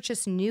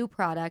purchase new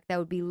product that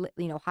would be,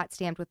 hot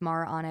stamped with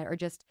Mara on it, or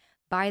just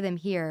buy them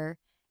here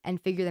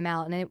and figure them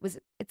out. And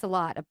it's a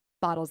lot of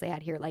bottles they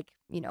had here, like,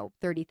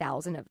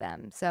 30,000 of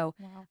them. So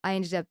I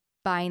ended up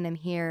buying them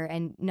here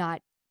and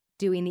not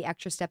doing the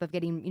extra step of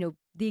getting,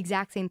 the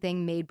exact same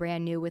thing made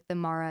brand new with the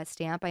Mara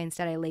stamp.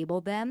 Instead I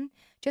labeled them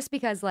just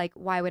because, like,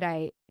 why would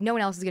no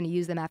one else is going to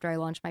use them after I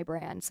launch my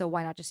brand. So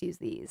why not just use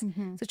these?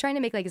 So trying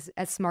to make like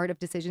as smart of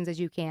decisions as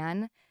you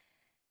can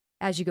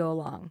as you go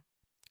along.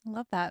 I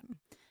love that.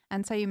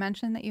 And so you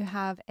mentioned that you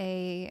have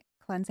a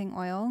cleansing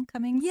oil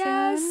coming soon.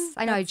 Yes,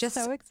 I know. That's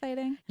so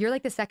exciting. You're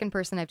like the second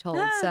person I've told,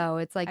 so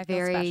it's like I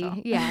feel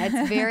special.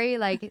 It's very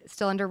like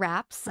still under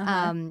wraps.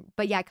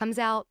 But yeah, it comes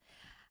out,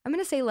 I'm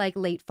going to say like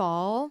late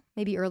fall,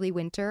 maybe early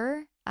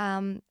winter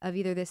of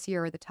either this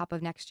year or the top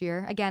of next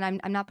year. Again,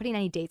 I'm not putting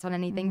any dates on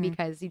anything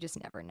because you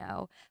just never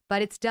know.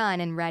 But it's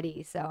done and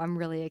ready, so I'm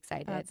really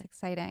excited. That's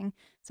exciting.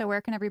 So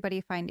where can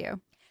everybody find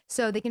you?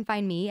 So they can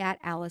find me at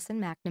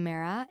ALLISON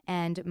McNamara,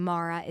 and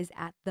Mara is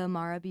at The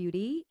Mara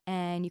Beauty.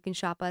 And you can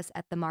shop us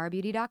at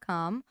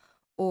themarabeauty.com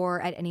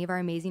or at any of our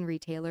amazing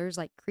retailers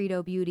like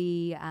Credo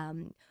Beauty. We're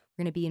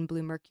going to be in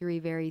Blue Mercury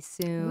very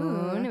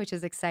soon, which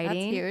is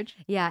exciting. That's huge.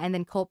 Yeah, and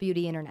then Cult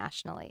Beauty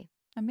internationally.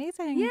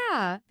 Amazing.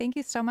 Yeah. Thank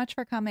you so much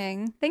for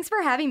coming. Thanks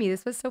for having me.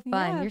 This was so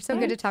fun. Yeah, You're so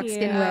good to talk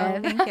skin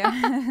with. Thank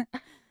you.